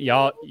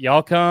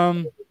 Y'all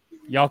come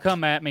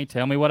at me.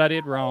 Tell me what I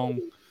did wrong.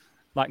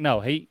 Like, no,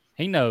 he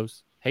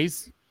knows.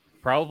 He's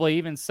probably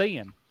even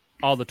seeing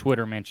all the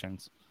Twitter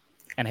mentions,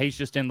 and he's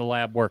just in the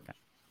lab working.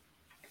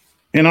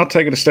 And I'll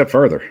take it a step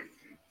further.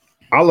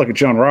 I'll look at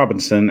John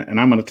Robinson, and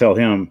I'm going to tell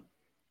him,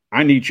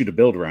 I need you to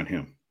build around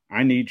him.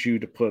 I need you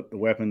to put the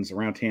weapons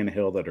around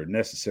Tannehill that are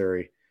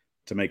necessary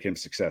to make him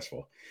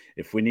successful.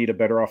 If we need a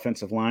better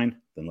offensive line,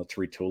 then let's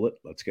retool it.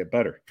 Let's get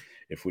better.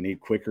 If we need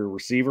quicker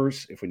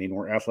receivers, if we need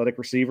more athletic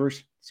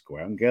receivers, let's go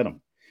out and get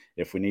them.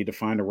 If we need to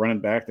find a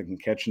running back that can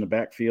catch in the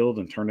backfield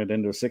and turn it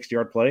into a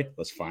 60-yard play,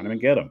 let's find him and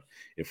get him.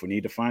 If we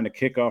need to find a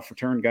kickoff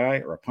return guy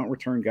or a punt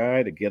return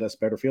guy to get us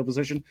better field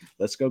position,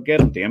 let's go get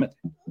him, damn it.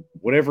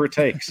 Whatever it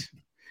takes.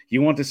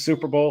 You want this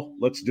Super Bowl?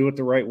 Let's do it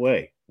the right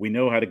way. We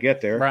know how to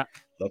get there. Right.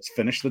 Let's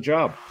finish the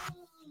job.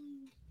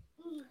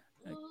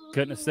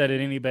 Couldn't have said it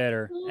any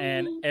better.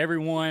 And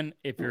everyone,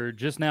 if you're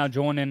just now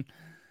joining,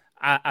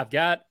 I've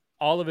got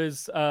all of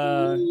his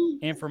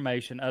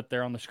information up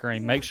there on the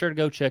screen. Make sure to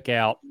go check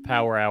out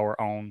Power Hour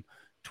on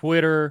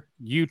Twitter,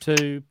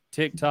 YouTube,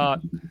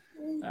 TikTok.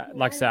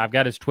 Like I said, I've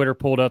got his Twitter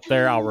pulled up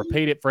there. I'll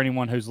repeat it for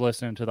anyone who's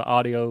listening to the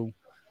audio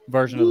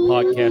version of the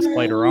podcast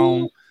later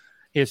on.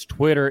 His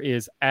Twitter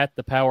is at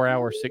the Power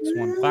Hour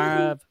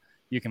 615.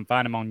 You can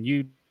find him on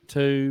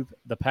YouTube,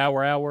 the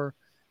Power Hour.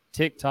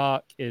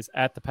 TikTok is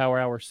at the Power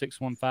Hour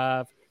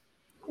 615.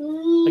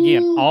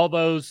 Again, all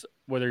those,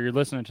 whether you're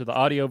listening to the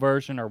audio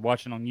version or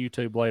watching on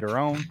YouTube later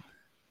on,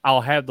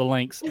 I'll have the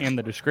links in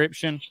the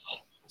description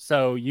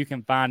so you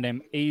can find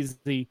him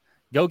easy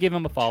go give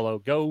him a follow.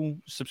 Go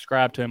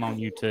subscribe to him on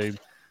YouTube.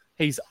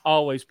 He's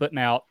always putting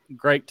out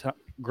great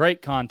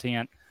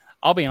content.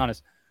 I'll be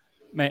honest,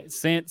 man,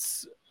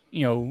 since,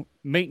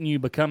 meeting you,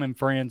 becoming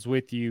friends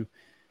with you,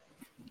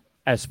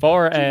 as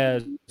far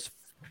as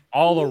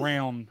all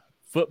around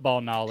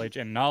football knowledge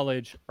and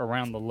knowledge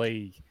around the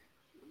league,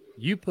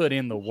 you put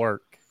in the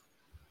work.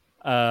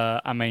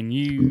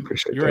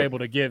 You're able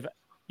to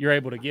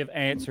give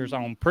answers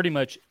on pretty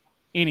much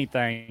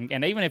anything,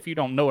 and even if you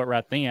don't know it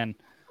right then,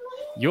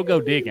 you'll go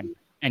digging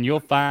and you'll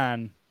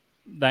find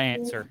the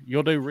answer.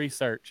 You'll do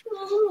research,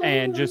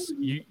 and just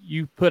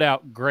you put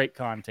out great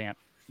content,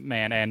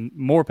 man, and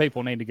more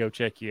people need to go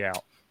check you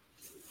out.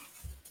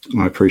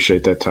 I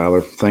appreciate that,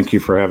 Tyler. Thank you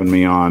for having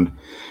me on,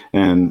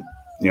 and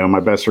my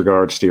best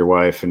regards to your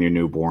wife and your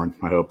newborn.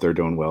 I hope they're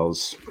doing well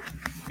as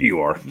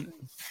you are.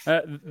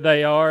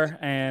 They are,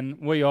 and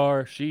we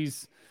are.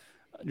 She's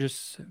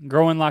just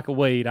growing like a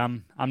weed.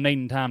 I'm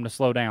needing time to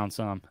slow down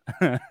some.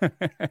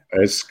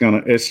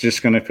 It's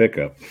just gonna pick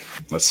up.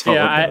 That's all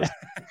it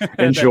does.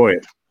 Enjoy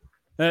it.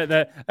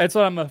 That's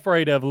what I'm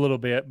afraid of a little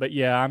bit. But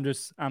yeah,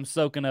 I'm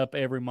soaking up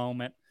every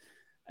moment.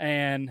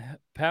 And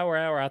Power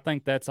Hour, I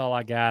think that's all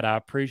I got. I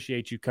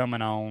appreciate you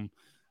coming on.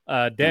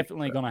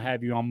 Definitely going to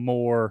have you on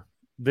more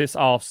this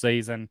off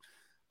season.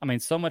 I mean,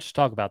 so much to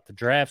talk about. The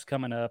draft's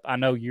coming up. I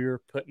know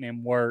you're putting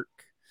in work.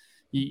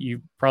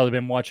 You've probably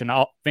been watching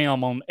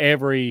film on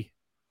every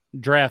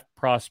draft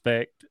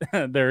prospect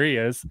there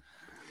is.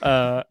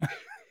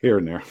 Here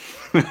and there.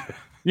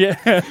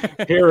 Yeah.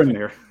 Here and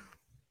there.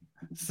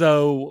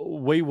 So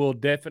we will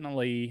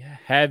definitely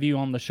have you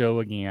on the show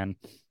again.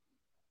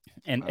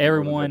 And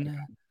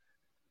everyone,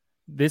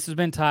 this has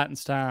been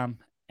Titans Time.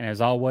 And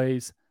as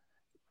always,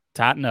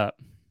 tighten up.